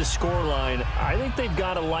 despite the scoreline, I think they've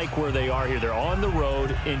got to like where they are here. They're on the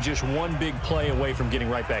road and just one big play away from getting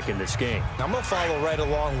right back in this game. I'm going to follow right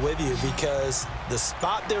along with you because the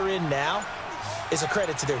spot they're in now is a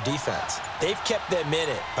credit to their defense. They've kept them in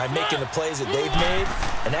it by making the plays that they've made,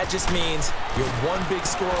 and that just means you're one big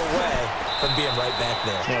score away from being right back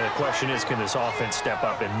there. Now, the question is, can this offense step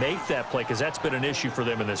up and make that play? Because that's been an issue for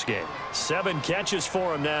them in this game. 7 catches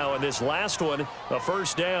for him now, and this last one, a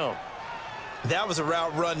 1st down. That was a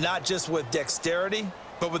route run not just with dexterity,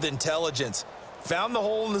 but with intelligence. Found the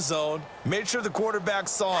hole in the zone, made sure the quarterback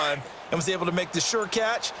saw him, and was able to make the sure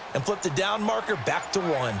catch and flip the down marker back to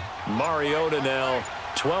 1. Mariota now,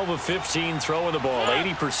 12 of 15 throwing the ball,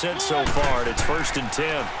 80% so far, and it's 1st and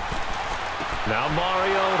 10. Now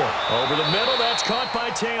Mariota over the middle. That's caught by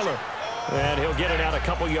Taylor. And he'll get it out a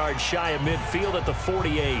couple yards shy of midfield at the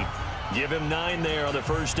 48. Give him 9 there on the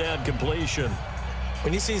 1st down completion.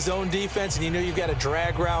 When you see zone defense and you know you've got a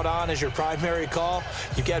drag route on as your primary call,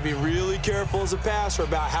 you've got to be really careful as a passer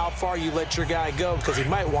about how far you let your guy go because he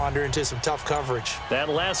might wander into some tough coverage. That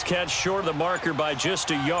last catch short of the marker by just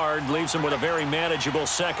a yard leaves him with a very manageable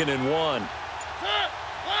 2nd and 1.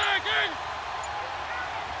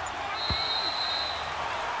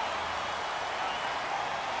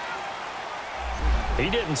 He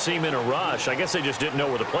didn't seem in a rush. I guess they just didn't know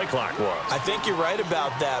where the play clock was. I think you're right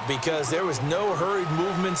about that because there was no hurried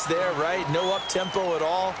movements there, right? No up-tempo at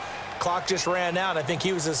all. Clock just ran out. I think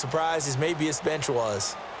he was as surprised as maybe his bench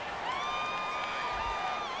was.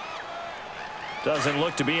 Doesn't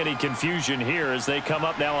look to be any confusion here as they come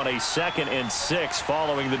up now on a 2nd and 6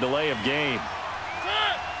 following the delay of game.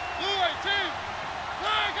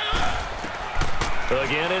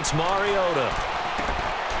 Again, it's Mariota.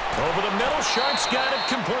 Over the middle, Sharp's got it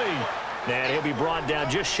complete. And he'll be brought down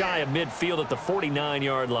just shy of midfield at the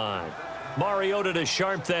 49-yard line. Mariota to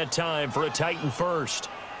Sharp that time for a Titan first.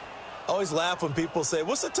 I always laugh when people say,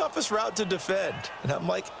 what's the toughest route to defend? And I'm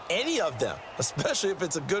like, any of them, especially if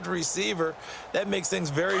it's a good receiver. That makes things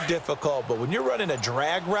very difficult. But when you're running a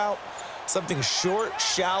drag route, something short,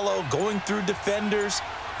 shallow, going through defenders,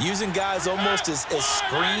 using guys almost as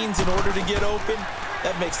screens in order to get open,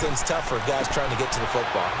 that makes things tough for guys trying to get to the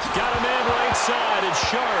football. Got a man right side. It's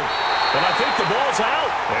Sharp. And I think the ball's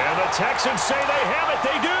out. And the Texans say they have it.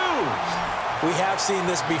 They do. We have seen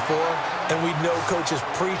this before, and we know coaches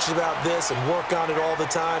preach about this and work on it all the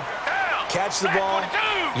time. Catch the ball.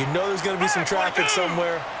 You know there's going to be some traffic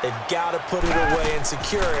somewhere. They've got to put it away and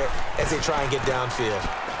secure it as they try and get downfield.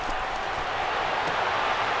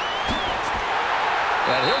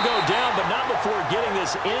 And he'll go down, but not before getting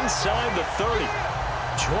this inside the 30.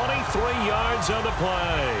 23 yards on the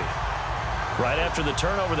play. Right after the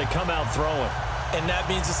turnover, they come out throwing. And that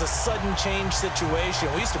means it's a sudden change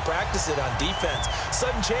situation. We used to practice it on defense.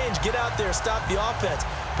 Sudden change, get out there, stop the offense.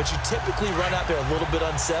 But you typically run out there a little bit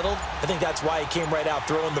unsettled. I think that's why he came right out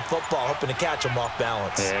throwing the football, hoping to catch him off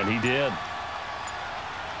balance. And he did.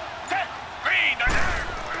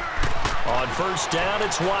 On first down,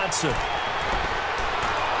 it's Watson.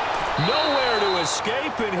 Nowhere to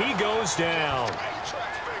escape, and he goes down.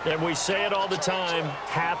 And we say it all the time,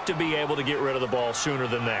 have to be able to get rid of the ball sooner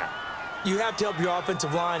than that. You have to help your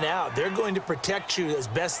offensive line out. They're going to protect you as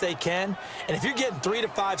best they can. And if you're getting 3 to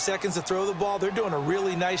 5 seconds to throw the ball, they're doing a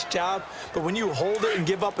really nice job. But when you hold it and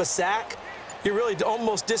give up a sack, you're really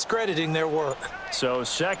almost discrediting their work. So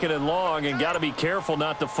 2nd and long, and got to be careful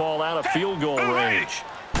not to fall out of field goal range.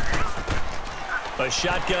 A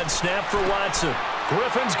shotgun snap for Watson.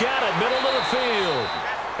 Griffin's got it, middle of the field.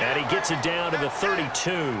 And he gets it down to the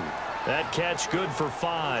 32. That catch good for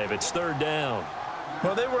 5. It's 3rd down.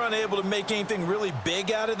 Well, they were unable to make anything really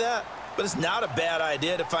big out of that, but it's not a bad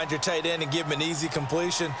idea to find your tight end and give him an easy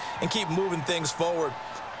completion and keep moving things forward.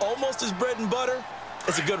 Almost as bread and butter,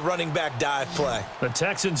 it's a good running back dive play. The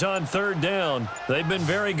Texans on 3rd down. They've been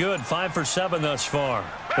very good, 5 for 7 thus far.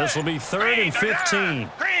 This will be 3rd and 15.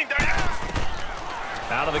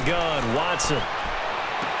 Out of the gun, Watson.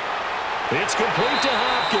 It's complete to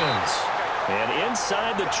Hopkins. And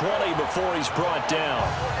inside the 20 before he's brought down.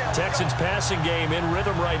 Texans passing game in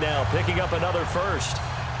rhythm right now, picking up another first.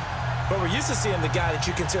 But we're used to seeing the guy that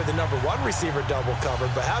you consider the #1 receiver double covered.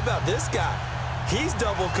 But how about this guy? He's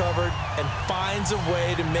double covered and finds a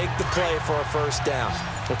way to make the play for a first down.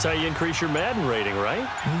 That's how you increase your Madden rating, right?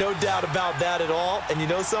 No doubt about that at all. And you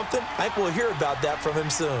know something? I think we'll hear about that from him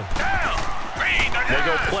soon. They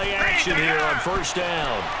go play action here on first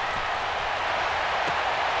down.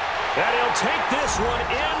 And he'll take this one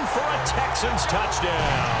in for a Texans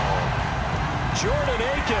touchdown. Jordan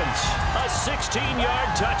Akins, a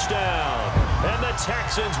 16-yard touchdown. And the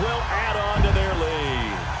Texans will add on to their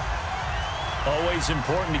lead. Always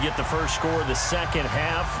important to get the first score of the second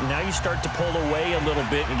half. Now you start to pull away a little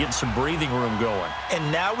bit and get some breathing room going. And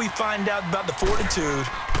now we find out about the fortitude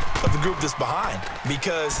of the group that's behind,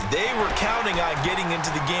 because they were counting on getting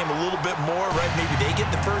into the game a little bit more, right? Maybe they get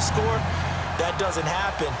the first score. That doesn't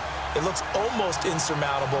happen. It looks almost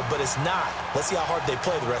insurmountable, but it's not. Let's see how hard they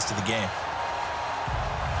play the rest of the game.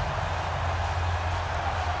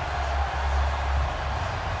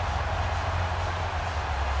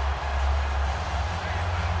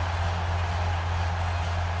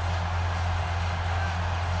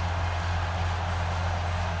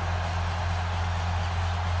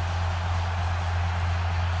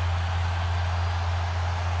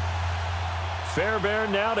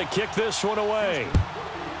 Fairbairn now to kick this one away.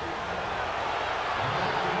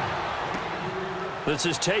 This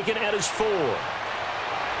is taken at his 4.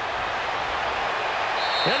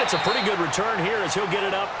 And it's a pretty good return here as he'll get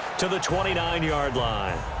it up to the 29-yard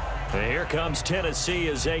line. And here comes Tennessee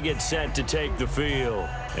as they get set to take the field.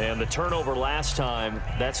 And the turnover last time,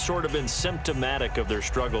 that's sort of been symptomatic of their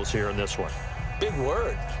struggles here in this one. Big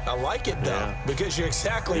word. I like it, though, because you're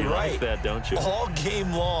exactly right. You like that, don't you? All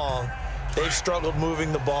game long, they've struggled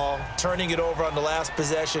moving the ball, turning it over on the last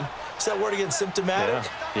possession. Is that word again, symptomatic?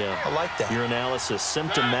 Yeah. I like that. Your analysis,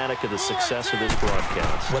 symptomatic of the success of this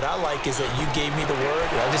broadcast. What I like is that you gave me the word,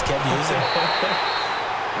 and I just kept using it.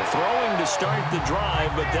 Throwing to start the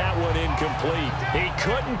drive, but that one incomplete. He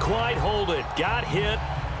couldn't quite hold it. Got hit.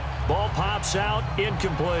 Ball pops out,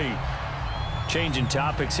 incomplete. Changing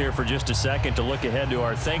topics here for just a second to look ahead to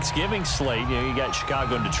our Thanksgiving slate. You got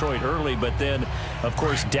Chicago and Detroit early, but then, of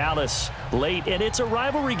course, Dallas late. And it's a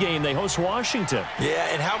rivalry game. They host Washington. Yeah,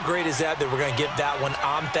 and how great is that we're going to get that one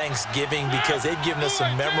on Thanksgiving, because they've given us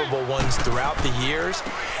some memorable ones throughout the years.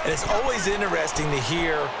 And it's always interesting to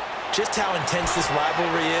hear just how intense this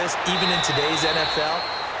rivalry is, even in today's NFL.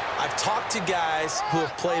 I've talked to guys who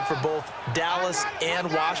have played for both Dallas and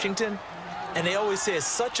Washington, and they always say it's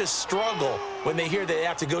such a struggle when they hear they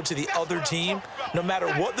have to go to the other team. No matter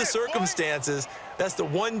what the circumstances, that's the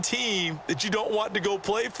one team that you don't want to go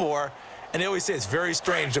play for. And they always say it's very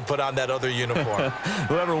strange to put on that other uniform.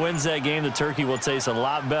 Whoever wins that game, the turkey will taste a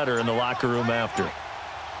lot better in the locker room after.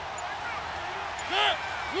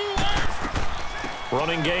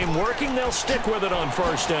 Running game working. They'll stick with it on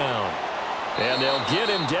first down. And they'll get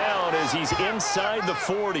him down as he's inside the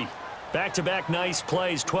 40. Back-to-back nice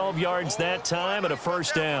plays, 12 yards that time and a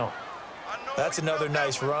first down. That's another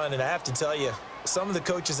nice run, and I have to tell you, some of the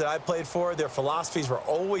coaches that I played for, their philosophies were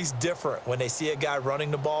always different when they see a guy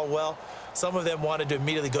running the ball well. Some of them wanted to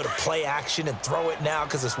immediately go to play action and throw it now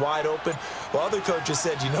because it's wide open. While other coaches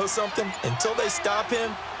said, you know something? Until they stop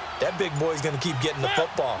him, that big boy's going to keep getting the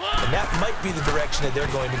football. And that might be the direction that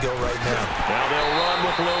they're going to go right now. Now they'll run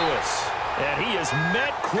with Lewis. And he is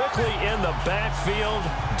met quickly in the backfield.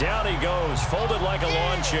 Down he goes, folded like a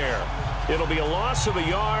lawn chair. It'll be a loss of a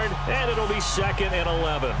yard, and it'll be 2nd and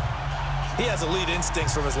 11. He has elite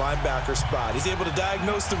instincts from his linebacker spot. He's able to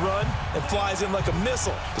diagnose the run and flies in like a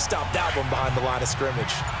missile to stop that one behind the line of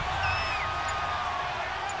scrimmage.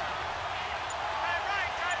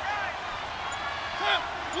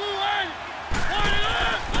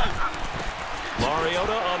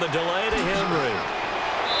 Mariota on the delay to Henry.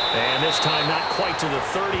 And this time not quite to the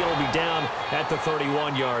 30. It'll be down at the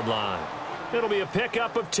 31-yard line. It'll be a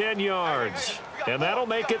pickup of 10 yards. And that'll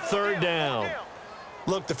make it 3rd down.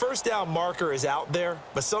 Look, the first down marker is out there,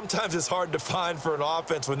 but sometimes it's hard to find for an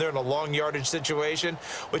offense when they're in a long yardage situation,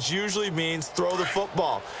 which usually means throw the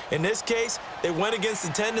football. In this case, they went against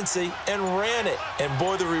the tendency and ran it. And,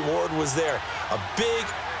 boy, the reward was there. A big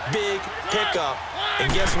pickup.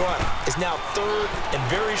 And guess what? It's now 3rd and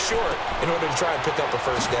very short in order to try and pick up a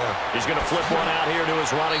first down. He's going to flip one out here to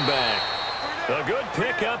his running back. A good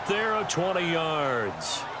pickup there of 20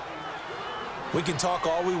 yards. We can talk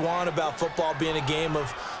all we want about football being a game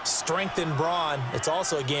of strength and brawn. It's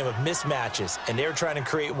also a game of mismatches, and they're trying to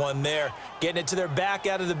create one there, getting it to their back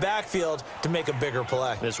out of the backfield to make a bigger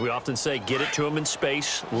play. As we often say, get it to him in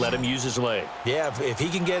space, let him use his leg. Yeah, if he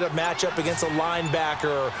can get a matchup against a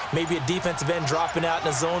linebacker or maybe a defensive end dropping out in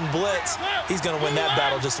a zone blitz, he's going to win that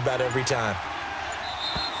battle just about every time.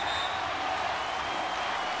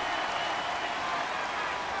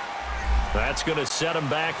 That's going to set him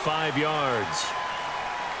back 5 yards.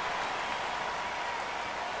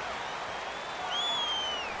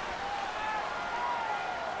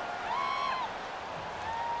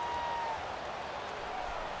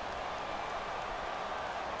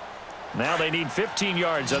 Now they need 15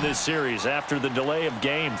 yards on this series after the delay of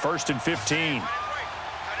game. 1st and 15.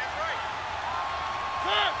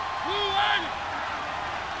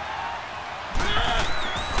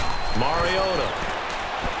 Mariota.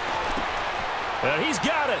 And he's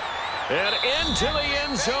got it. And into the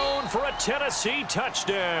end zone for a Tennessee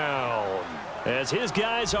touchdown. As his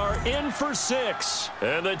guys are in for 6.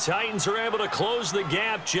 And the Titans are able to close the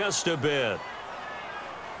gap just a bit.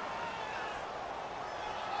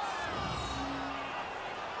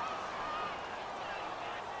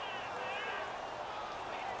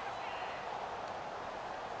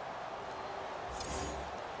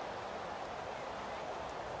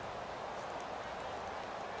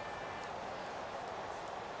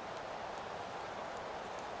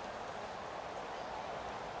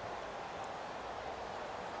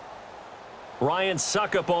 Ryan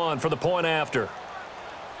Suckup on for the point after.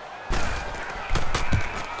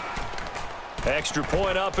 Extra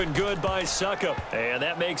point up and good by Suckup. And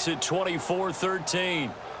that makes it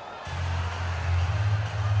 24-13.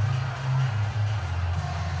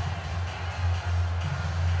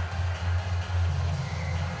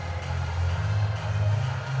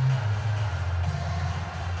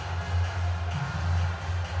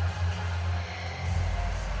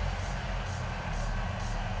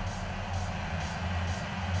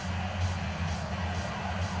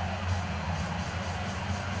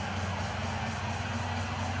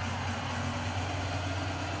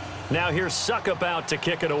 Now here's Suckup out to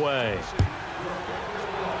kick it away.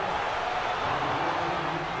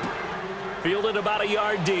 Fielded about a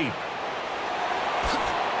yard deep.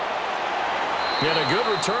 And a good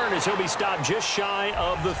return as he'll be stopped just shy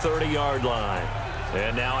of the 30-yard line.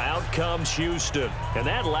 And now out comes Houston. And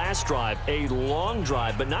that last drive, a long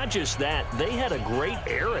drive, but not just that. They had a great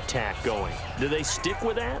air attack going. Do they stick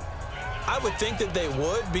with that? I would think that they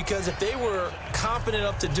would, because if they were confident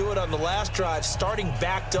enough to do it on the last drive, starting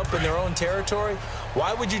backed up in their own territory,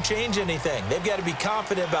 why would you change anything? They've got to be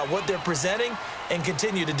confident about what they're presenting and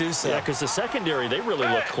continue to do so. Yeah, because the secondary, they really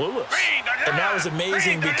look clueless. And that was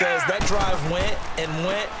amazing because that drive went and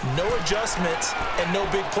went, no adjustments and no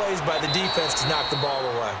big plays by the defense to knock the ball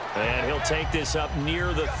away. And he'll take this up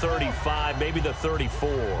near the 35, maybe the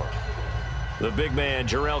 34. The big man,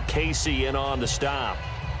 Jarrell Casey, in on the stop.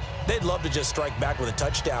 They'd love to just strike back with a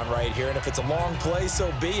touchdown right here, and if it's a long play,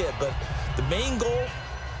 so be it. But the main goal,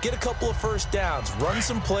 get a couple of first downs, run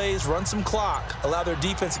some plays, run some clock, allow their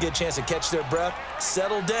defense to get a chance to catch their breath,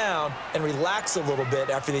 settle down, and relax a little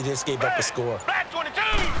bit after they just gave up a score.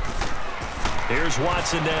 Here's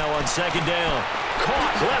Watson now on second down.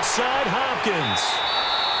 Caught left side, Hopkins.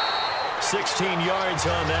 16 yards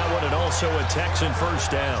on that one, and also a Texan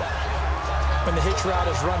first down. When the hitch route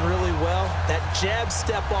is run really well, that jab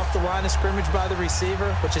step off the line of scrimmage by the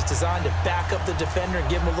receiver, which is designed to back up the defender and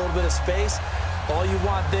give him a little bit of space, all you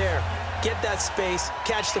want there, get that space,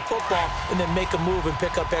 catch the football, and then make a move and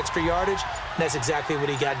pick up extra yardage, and that's exactly what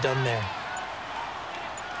he got done there.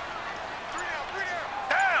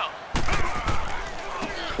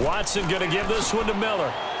 Watson going to give this one to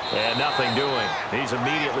Miller. And nothing doing. He's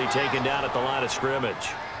immediately taken down at the line of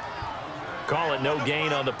scrimmage. Call it no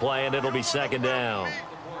gain on the play, and it'll be second down.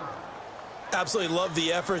 Absolutely love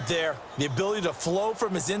the effort there. The ability to flow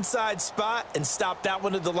from his inside spot and stop that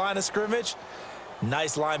one at the line of scrimmage.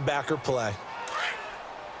 Nice linebacker play.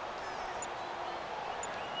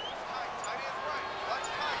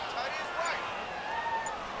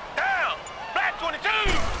 Down, back 22.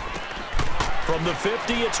 From the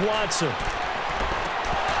 50, it's Watson.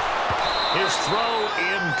 His throw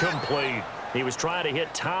incomplete. He was trying to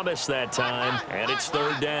hit Thomas that time, and it's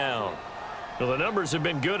third down. Well, the numbers have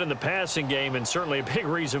been good in the passing game, and certainly a big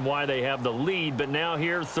reason why they have the lead. But now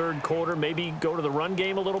here, third quarter, maybe go to the run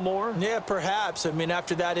game a little more? Yeah, perhaps. I mean,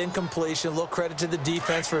 after that incompletion, a little credit to the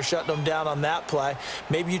defense for shutting them down on that play.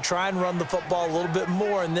 Maybe you try and run the football a little bit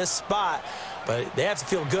more in this spot, but they have to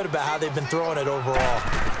feel good about how they've been throwing it overall.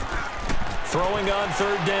 Throwing on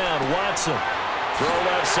third down, Watson. Throw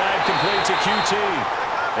left side, complete to QT.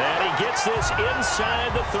 And he gets this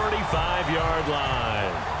inside the 35-yard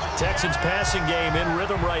line. Texans passing game in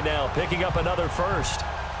rhythm right now, picking up another first.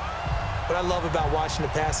 What I love about watching the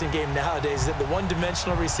passing game nowadays is that the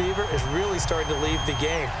one-dimensional receiver is really starting to leave the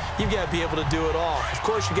game. You've got to be able to do it all. Of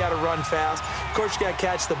course, you got to run fast. Of course, you got to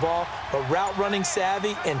catch the ball. But route running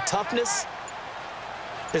savvy and toughness,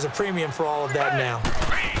 there's a premium for all of that now.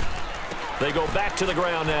 They go back to the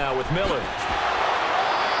ground now with Miller.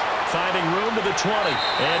 Finding room to the 20.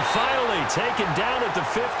 And finally taken down at the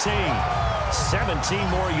 15. 17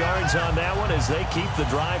 more yards on that one as they keep the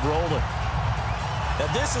drive rolling. Now,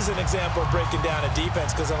 this is an example of breaking down a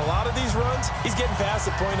defense, because on a lot of these runs, he's getting past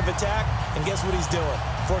the point of attack, and guess what he's doing?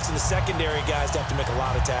 Forcing the secondary guys to have to make a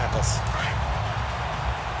lot of tackles.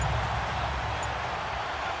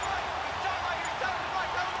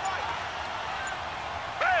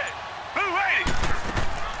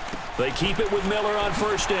 They keep it with Miller on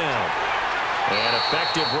first down. And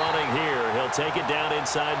effective running here. He'll take it down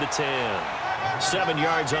inside the 10. 7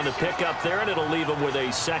 yards on the pickup there, and it'll leave him with a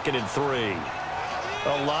 2nd and 3.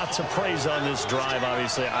 A lot to praise on this drive,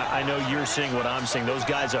 obviously. I know you're seeing what I'm seeing. Those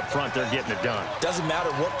guys up front, they're getting it done. Doesn't matter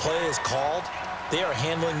what play is called. They are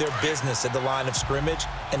handling their business at the line of scrimmage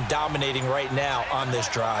and dominating right now on this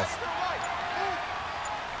drive.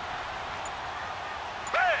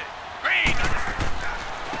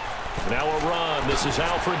 Now a run. This is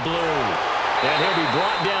Alfred Blue. And he'll be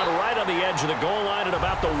brought down right on the edge of the goal line at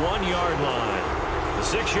about the 1-yard line. The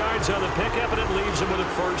 6 yards on the pickup, and it leaves him with a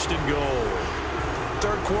 1st and goal.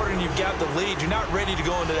 Third quarter, and you've got the lead. You're not ready to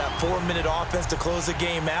go into that 4-minute offense to close the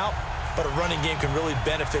game out, but a running game can really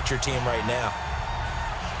benefit your team right now.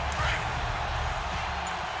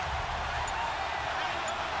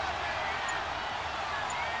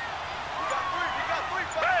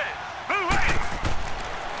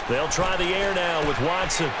 They'll try the air now with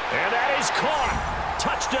Watson. And that is caught.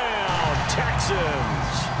 Touchdown,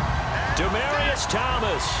 Texans. Demaryius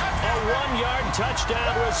Thomas, a 1-yard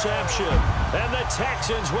touchdown reception. And the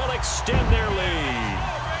Texans will extend their lead.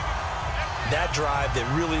 That drive that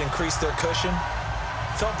really increased their cushion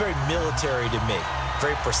felt very military to me.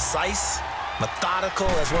 Very precise,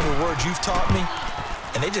 methodical. That's one of the words you've taught me.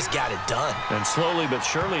 and they just got it done. And slowly but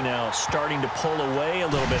surely now starting to pull away a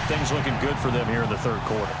little bit. Things looking good for them here in the third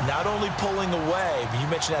quarter. Not only pulling away, but you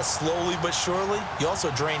mentioned that slowly but surely. You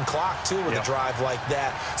also drain clock, too, with a drive like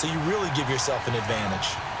that. So you really give yourself an advantage.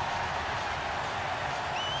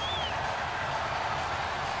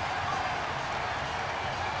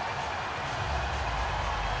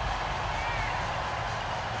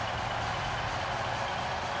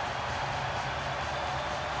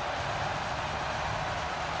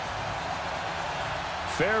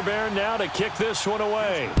 Fairbairn now to kick this one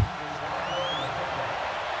away.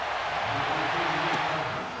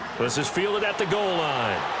 This is fielded at the goal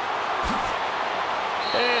line.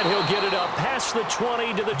 And he'll get it up past the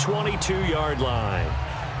 20 to the 22-yard line.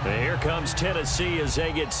 And here comes Tennessee as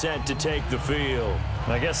they get set to take the field.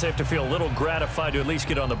 I guess they have to feel a little gratified to at least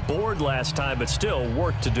get on the board last time, but still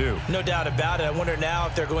work to do. No doubt about it. I wonder now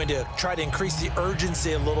if they're going to try to increase the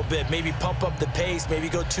urgency a little bit, maybe pump up the pace, maybe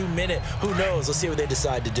go 2-minute. Who knows? Let's see what they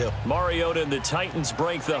decide to do. Mariota and the Titans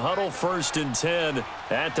break the huddle, 1st and 10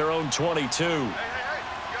 at their own 22.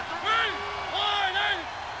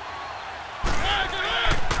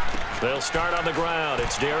 They'll start on the ground.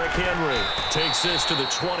 It's Derrick Henry. Takes this to the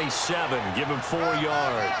 27. Give him 4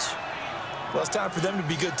 yards. Well, it's time for them to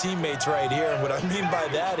be good teammates right here. And what I mean by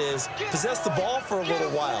that is possess the ball for a little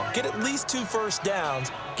while. Get at least 2 first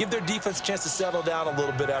downs. Give their defense a chance to settle down a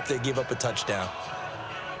little bit after they give up a touchdown.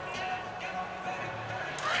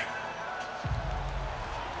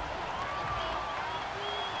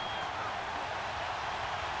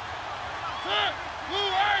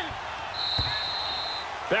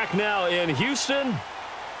 Back now in Houston.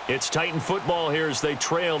 It's Titan football here as they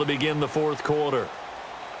trail to begin the 4th quarter.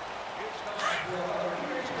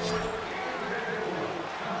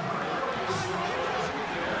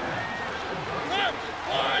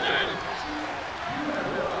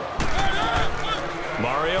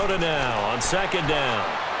 Mariota now on 2nd down.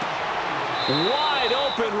 Wide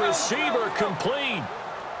open receiver complete.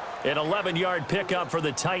 An 11-yard pickup for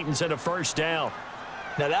the Titans and a 1st down.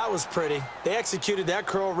 Now that was pretty. They executed that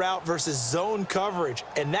curl route versus zone coverage,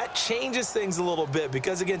 and that changes things a little bit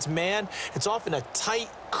because against man, it's often a tight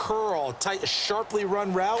curl, tight, sharply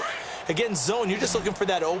run route. Against zone, you're just looking for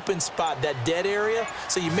that open spot, that dead area,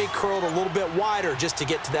 so you may curl it a little bit wider just to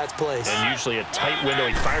get to that place. And usually a tight window.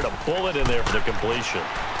 He fired a bullet in there for the completion.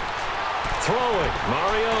 Throwing,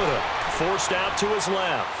 Mariota, forced out to his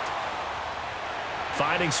left.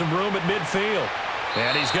 Finding some room at midfield.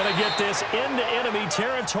 And he's going to get this into enemy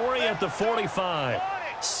territory at the 45.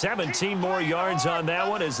 17 more yards on that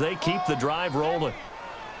one as they keep the drive rolling.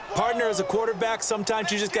 Partner, as a quarterback, sometimes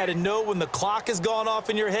you just got to know when the clock has gone off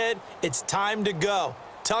in your head, it's time to go.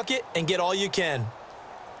 Tuck it and get all you can.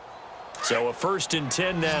 So a 1st and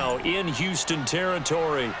 10 now in Houston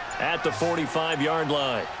territory at the 45-yard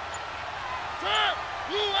line.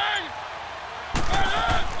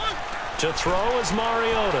 To throw is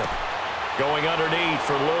Mariota. Going underneath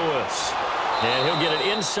for Lewis. And he'll get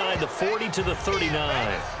it inside the 40 to the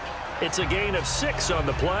 39. It's a gain of 6 on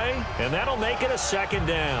the play, and that'll make it a 2nd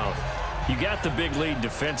down. You got the big lead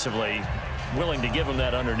defensively. Willing to give them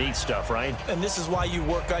that underneath stuff, right? And this is why you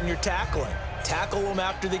work on your tackling. Tackle them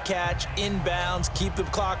after the catch, inbounds, keep the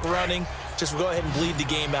clock running. Just go ahead and bleed the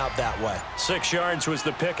game out that way. 6 yards was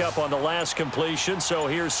the pickup on the last completion, so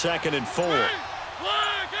here's 2nd and 4.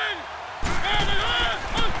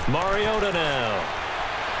 Mariota now.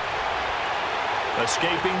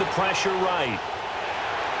 Escaping the pressure right.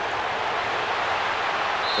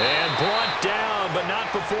 And brought down, but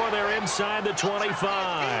not before they're inside the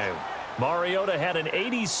 25. Mariota had an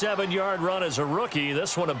 87-yard run as a rookie.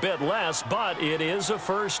 This one a bit less, but it is a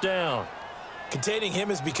 1st down. Containing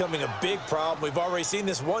him is becoming a big problem. We've already seen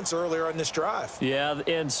this once earlier on this drive. Yeah,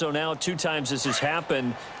 and so now 2 times this has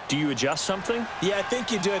happened. Do you adjust something? Yeah, I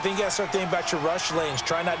think you do. I think you got to start thinking about your rush lanes.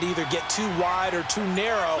 Try not to either get too wide or too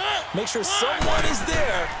narrow. Make sure someone is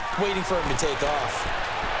there waiting for him to take off.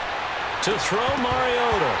 To throw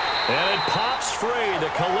Mariota. And it pops free.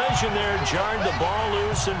 The collision there jarred the ball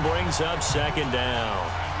loose and brings up 2nd down.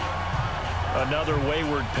 Another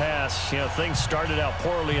wayward pass. You know, things started out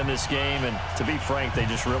poorly in this game, and to be frank, they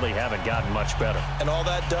just really haven't gotten much better. And all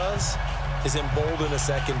that does is embolden a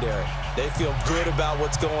secondary. They feel good about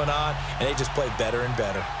what's going on, and they just play better and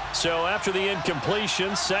better. So after the incompletion,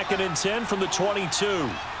 2nd and 10 from the 22.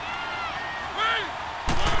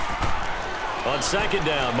 On 2nd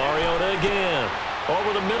down, Mariota again.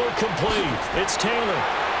 Over the middle, complete. It's Taylor.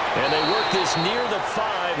 And they work this near the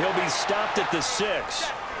 5. He'll be stopped at the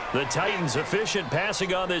 6. The Titans efficient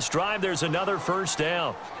passing on this drive. There's another 1st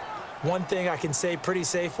down. One thing I can say pretty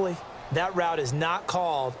safely, That route is not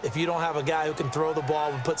called if you don't have a guy who can throw the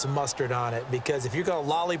ball and put some mustard on it, because if you're going to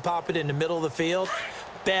lollipop it in the middle of the field,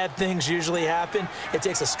 bad things usually happen. It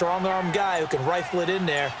takes a strong-arm guy who can rifle it in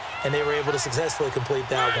there, and they were able to successfully complete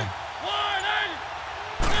that one.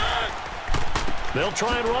 They'll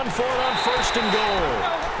try and run for it on 1st and goal.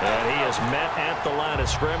 And he is met at the line of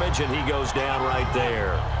scrimmage, and he goes down right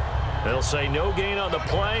there. They'll say no gain on the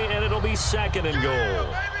play, and it'll be 2nd and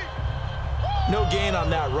goal. No gain on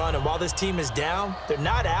that run, and while this team is down, they're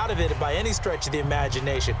not out of it by any stretch of the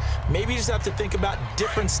imagination. Maybe you just have to think about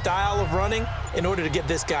different style of running in order to get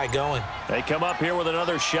this guy going. They come up here with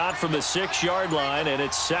another shot from the 6-yard line, and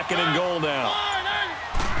it's 2nd and goal now.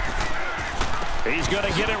 He's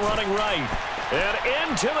going to get it running right.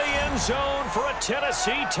 And into the end zone for a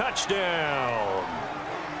Tennessee touchdown.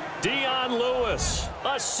 Dion Lewis,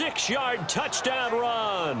 a 6-yard touchdown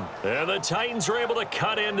run. And the Titans are able to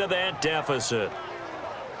cut into that deficit.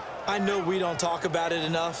 I know we don't talk about it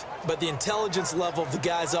enough, but the intelligence level of the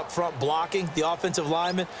guys up front blocking, the offensive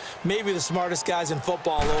linemen, maybe the smartest guys in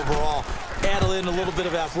football overall. Add in a little bit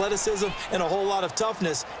of athleticism and a whole lot of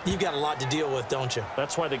toughness, you've got a lot to deal with, don't you?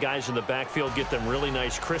 That's why the guys in the backfield get them really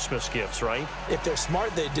nice Christmas gifts, right? If they're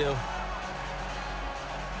smart, they do.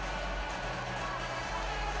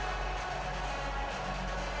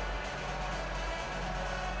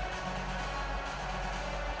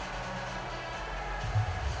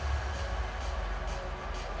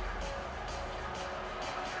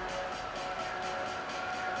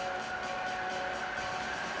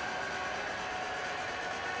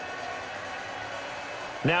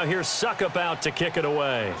 Now here's Suckup out to kick it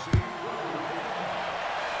away.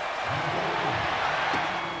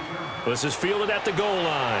 This is fielded at the goal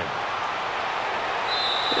line.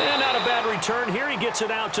 And not a bad return here. He gets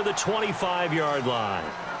it out to the 25-yard line.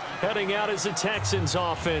 Heading out is the Texans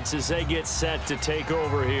offense as they get set to take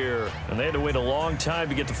over here. And they had to wait a long time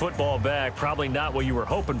to get the football back. Probably not what you were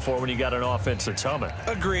hoping for when you got an offense that's humming.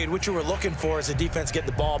 Agreed. What you were looking for is the defense get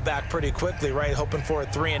the ball back pretty quickly, right? Hoping for a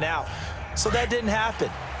 3-and-out. So that didn't happen.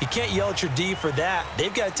 You can't yell at your D for that.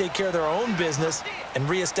 They've got to take care of their own business and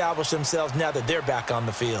reestablish themselves now that they're back on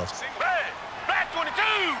the field. Black 22.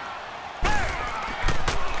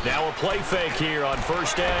 Now a play fake here on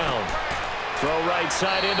 1st down. Throw right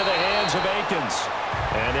side into the hands of Akins.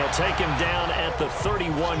 And they'll take him down at the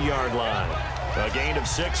 31-yard line. A gain of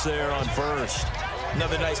 6 there on 1st.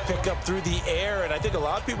 Another nice pickup through the air, and I think a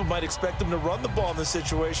lot of people might expect them to run the ball in this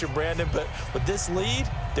situation, Brandon, but with this lead,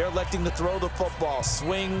 they're electing to throw the football.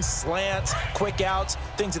 Swings, slants, quick outs,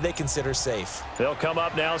 things that they consider safe. They'll come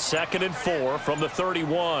up now 2nd and 4 from the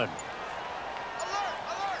 31.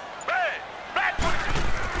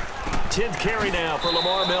 10th carry now for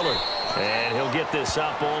Lamar Miller. And he'll get this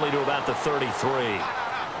up only to about the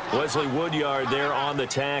 33. Wesley Woodyard there on the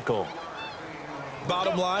tackle.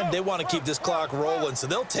 Bottom line, they want to keep this clock rolling, so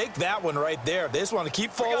they'll take that one right there. They just want to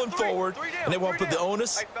keep falling forward, and they want to put the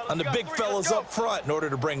onus on the big fellas up front in order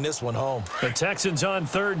to bring this one home. The Texans on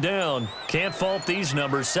 3rd down. Can't fault these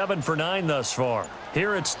numbers. 7 for 9 thus far.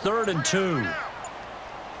 Here it's 3rd and 2.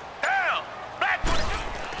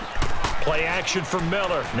 Play action for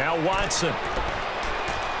Miller. Now Watson.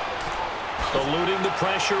 Eluding the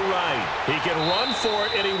pressure right. He can run for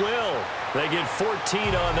it, and he will. They get 14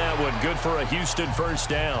 on that one. Good for a Houston 1st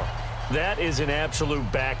down. That is an absolute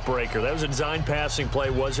backbreaker. That was a design passing play.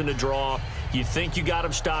 Wasn't a draw. You think you got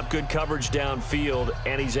him stopped. Good coverage downfield,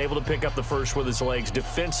 and he's able to pick up the first with his legs.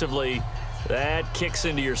 Defensively, that kicks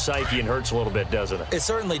into your psyche and hurts a little bit, doesn't it? It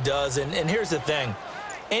certainly does, and here's the thing.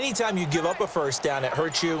 Anytime you give up a 1st down, it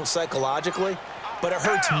hurts you psychologically. But it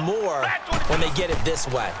hurts more when they get it this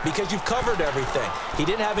way because you've covered everything. He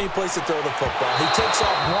didn't have any place to throw the football. He takes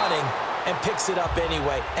off running and picks it up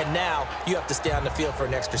anyway. And now you have to stay on the field for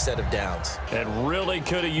an extra set of downs. And really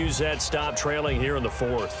could have used that stop trailing here in the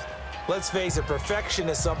 4th. Let's face it, perfection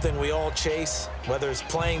is something we all chase, whether it's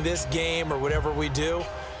playing this game or whatever we do.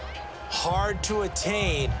 Hard to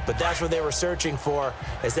attain, but that's what they were searching for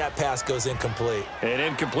as that pass goes incomplete. An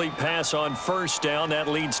incomplete pass on 1st down. That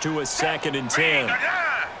leads to a 2nd and 10.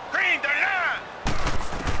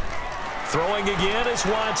 Throwing again is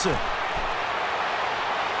Watson.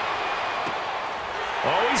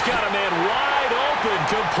 Oh, he's got a man wide open,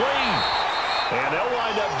 complete. And they'll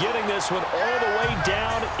wind up getting this one all the way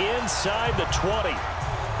down inside the 20.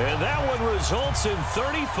 And that one results in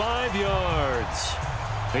 35 yards.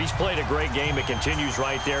 He's played a great game. It continues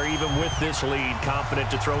right there, even with this lead, confident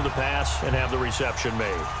to throw the pass and have the reception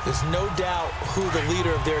made. There's no doubt who the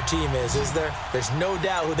leader of their team is there? There's no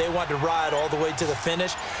doubt who they want to ride all the way to the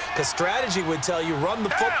finish, because strategy would tell you run the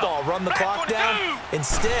football, run the clock down.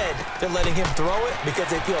 Instead, they're letting him throw it because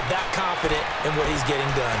they feel that confident in what he's getting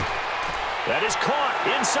done. That is caught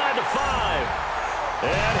inside the 5.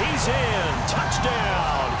 And he's in.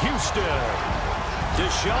 Touchdown, Houston.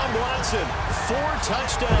 Deshaun Watson, 4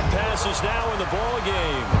 touchdown passes now in the ball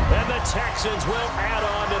game, and the Texans will add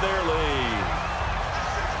on to their lead.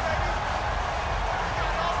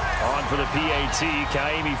 On for the PAT,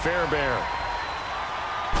 Kaimi Fairbairn.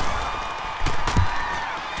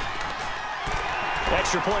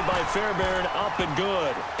 Extra point by Fairbairn, up and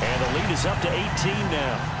good, and the lead is up to 18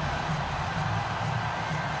 now.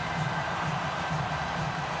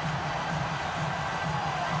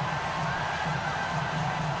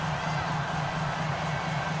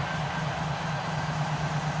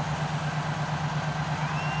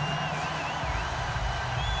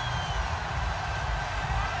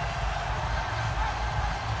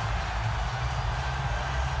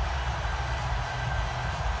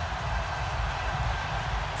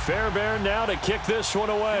 Fairbairn now to kick this one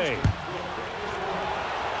away.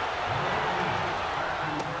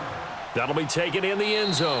 That'll be taken in the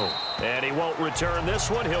end zone. And he won't return this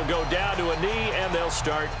one. He'll go down to a knee, and they'll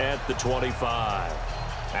start at the 25.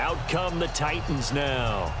 Out come the Titans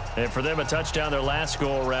now. And for them, a touchdown their last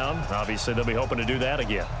go-around. Obviously, they'll be hoping to do that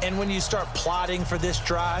again. And when you start plotting for this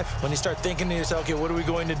drive, when you start thinking to yourself, okay, what are we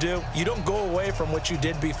going to do? You don't go away from what you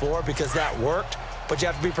did before because that worked. But you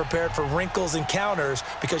have to be prepared for wrinkles and counters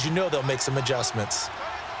because you know they'll make some adjustments.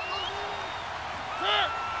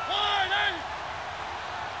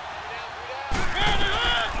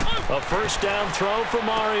 A first down throw for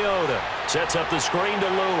Mariota. Sets up the screen to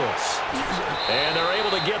Lewis. And they're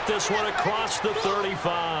able to get this one across the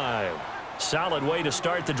 35. Solid way to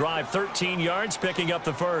start the drive. 13 yards, picking up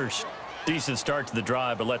the first. Decent start to the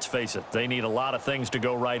drive, but let's face it, they need a lot of things to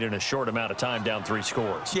go right in a short amount of time, down 3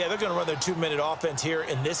 scores. Yeah, they're going to run their 2-minute offense here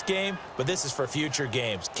in this game, but this is for future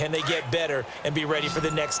games. Can they get better and be ready for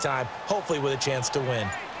the next time, hopefully with a chance to win?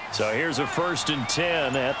 So here's a 1st and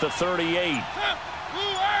 10 at the 38.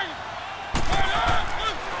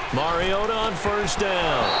 Mariota on first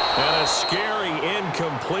down. And a scary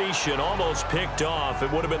incompletion, almost picked off.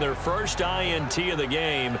 It would have been their first INT of the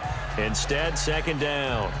game. Instead, 2nd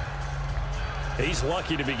down. He's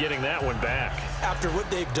lucky to be getting that one back. After what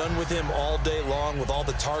they've done with him all day long, with all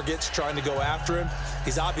the targets trying to go after him,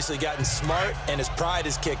 he's obviously gotten smart, and his pride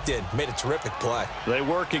has kicked in. Made a terrific play. They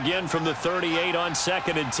work again from the 38 on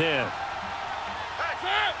 2nd and 10.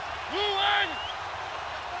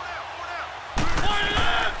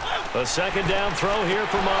 A 2nd down throw here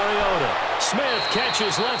for Mariota. Smith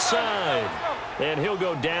catches left side. And he'll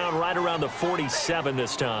go down right around the 47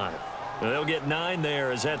 this time. They'll get 9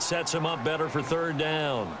 there as that sets him up better for 3rd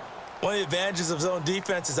down. One of the advantages of zone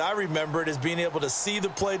defense, as I remember it, is being able to see the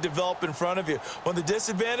play develop in front of you. One of the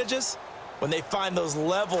disadvantages, when they find those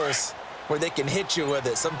levels where they can hit you with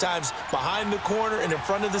it, sometimes behind the corner and in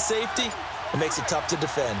front of the safety, it makes it tough to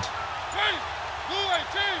defend.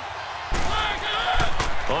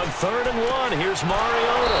 On 3rd and 1, here's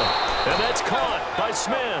Mariota. And that's caught by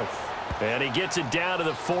Smith. And he gets it down to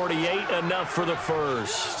the 48, enough for the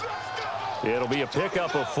first. It'll be a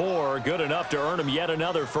pickup of 4, good enough to earn him yet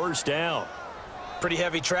another 1st down. Pretty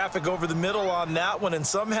heavy traffic over the middle on that one, and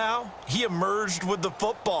somehow he emerged with the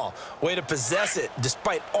football. Way to possess it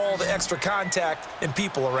despite all the extra contact and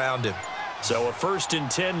people around him. So a 1st and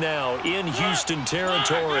 10 now in Houston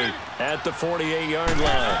territory at the 48-yard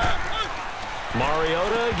line.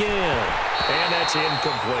 Mariota again, and that's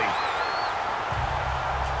incomplete.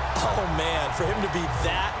 Oh, man, for him to be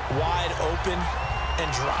that wide open and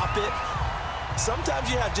drop it, sometimes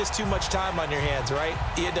you have just too much time on your hands, right?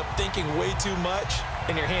 You end up thinking way too much,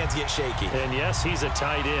 and your hands get shaky. And yes, he's a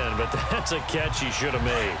tight end, but that's a catch he should have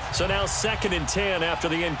made. So now 2nd and 10 after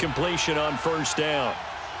the incompletion on 1st down.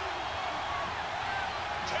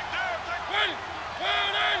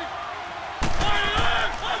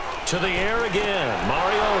 To the air again.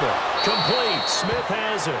 Mariota. Complete. Smith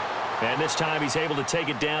has it. And this time he's able to take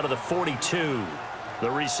it down to the 42. The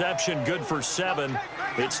reception good for 7.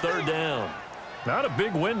 It's 3rd down. Not a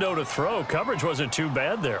big window to throw. Coverage wasn't too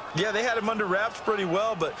bad there. Yeah, they had him under wraps pretty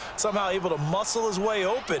well, but somehow able to muscle his way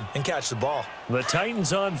open and catch the ball. The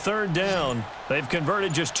Titans on 3rd down. They've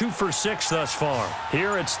converted just 2 for 6 thus far.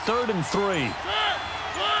 Here it's 3rd and 3.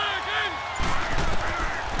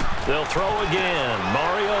 They'll throw again.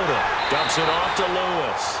 Mariota dumps it off to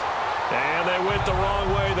Lewis. And they went the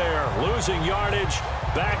wrong way there. Losing yardage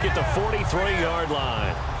back at the 43-yard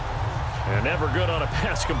line. And never good on a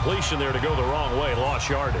pass completion there to go the wrong way. Lost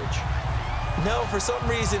yardage. No, for some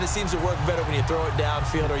reason it seems to work better when you throw it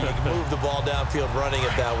downfield or you can move the ball downfield running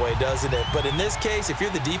it that way, doesn't it? But in this case, if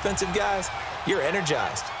you're the defensive guys, you're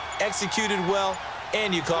energized, executed well,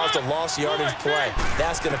 and you caused a lost yardage play.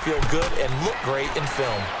 That's going to feel good and look great in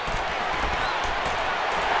film.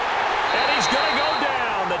 And he's going to go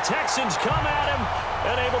down. The Texans come at him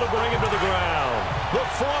and able to bring him to the ground. The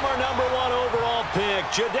former #1 overall pick,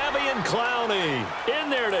 Jadeveon Clowney, in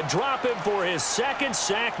there to drop him for his second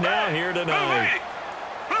sack now here tonight.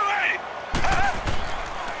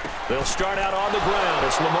 They'll start out on the ground.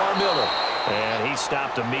 It's Lamar Miller, and he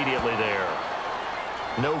stopped immediately there.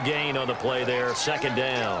 No gain on the play there, second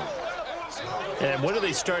down. And when do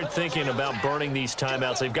they start thinking about burning these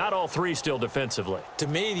timeouts? They've got all three still defensively. To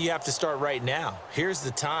me, you have to start right now. Here's the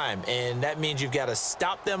time, and that means you've got to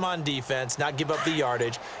stop them on defense, not give up the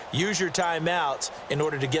yardage, use your timeouts in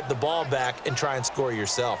order to get the ball back and try and score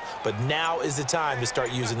yourself. But now is the time to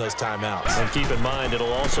start using those timeouts. And keep in mind,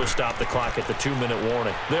 it'll also stop the clock at the 2-minute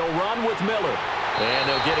warning. They'll run with Miller, and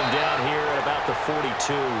they'll get him down here at about the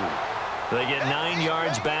 42. They get 9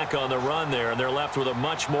 yards back on the run there, and they're left with a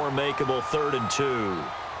much more makeable 3rd and 2.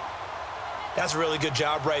 That's a really good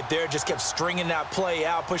job right there. Just kept stringing that play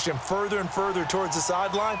out, pushing him further and further towards the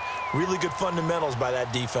sideline. Really good fundamentals by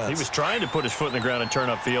that defense. He was trying to put his foot in the ground and turn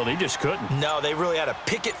upfield. He just couldn't. No, they really had a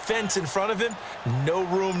picket fence in front of him. No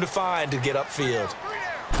room to find to get upfield.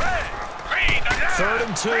 3rd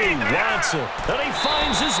and 2, Watson. And he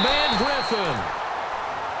finds his man, Griffin.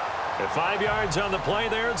 At 5 yards on the play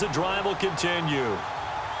there, as the drive will continue.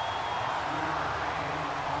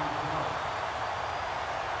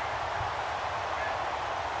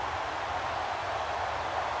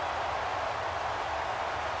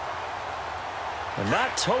 And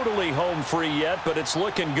not totally home free yet, but it's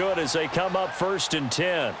looking good as they come up 1st and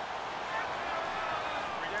 10.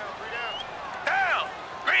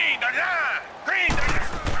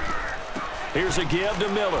 Here's a give to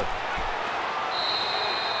Miller.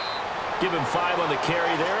 Give him 5 on the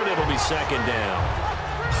carry there, and it'll be 2nd down.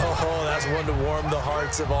 Oh, that's one to warm the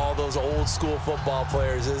hearts of all those old-school football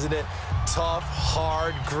players, isn't it? Tough,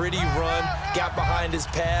 hard, gritty run, got behind his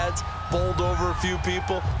pads, bowled over a few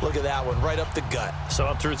people. Look at that one, right up the gut.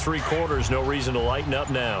 Saw it through 3 quarters, no reason to lighten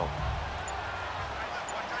up now.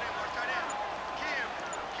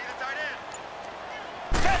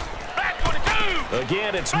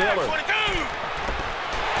 Again, it's Miller.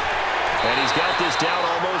 And he's got this down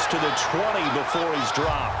almost to the 20 before he's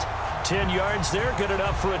dropped. 10 yards there, good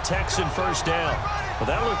enough for a Texan 1st down. Well,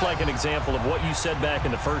 that looked like an example of what you said back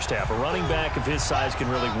in the first half. A running back of his size can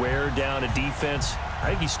really wear down a defense. I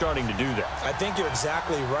think he's starting to do that. I think you're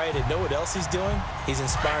exactly right. And know what else he's doing? He's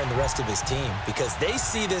inspiring the rest of his team because they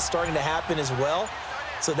see this starting to happen as well.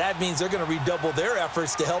 So that means they're going to redouble their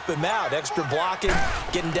efforts to help him out. Extra blocking,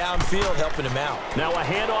 getting downfield, helping him out. Now a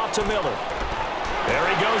handoff to Miller. There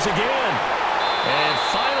he goes again. And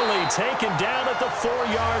finally taken down at the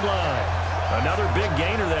 4-yard line. Another big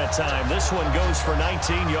gainer that time. This one goes for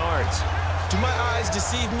 19 yards. Do my eyes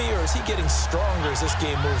deceive me, or is he getting stronger as this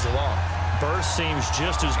game moves along? Burst seems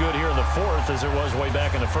just as good here in the 4th as it was way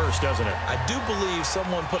back in the 1st, doesn't it? I do believe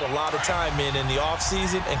someone put a lot of time in the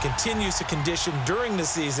offseason and continues to condition during the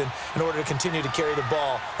season in order to continue to carry the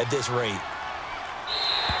ball at this rate.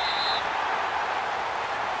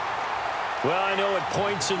 Well, I know at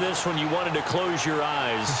points in this one you wanted to close your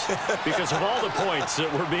eyes because of all the points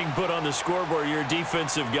that were being put on the scoreboard. You're a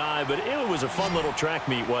defensive guy, but it was a fun little track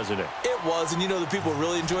meet, wasn't it? It was, and you know the people who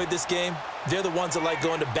really enjoyed this game? They're the ones that like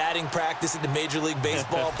going to batting practice at the Major League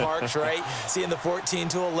Baseball parks, right? Seeing the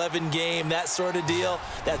 14-11 game, that sort of deal.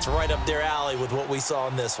 That's right up their alley with what we saw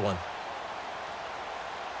in this one.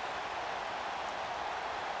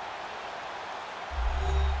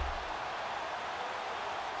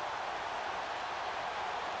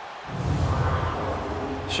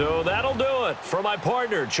 So that'll do it for my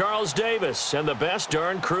partner, Charles Davis, and the best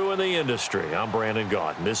darn crew in the industry. I'm Brandon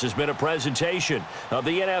Gaudin. This has been a presentation of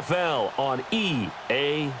the NFL on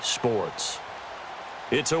EA Sports.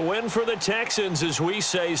 It's a win for the Texans as we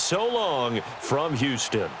say so long from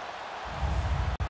Houston.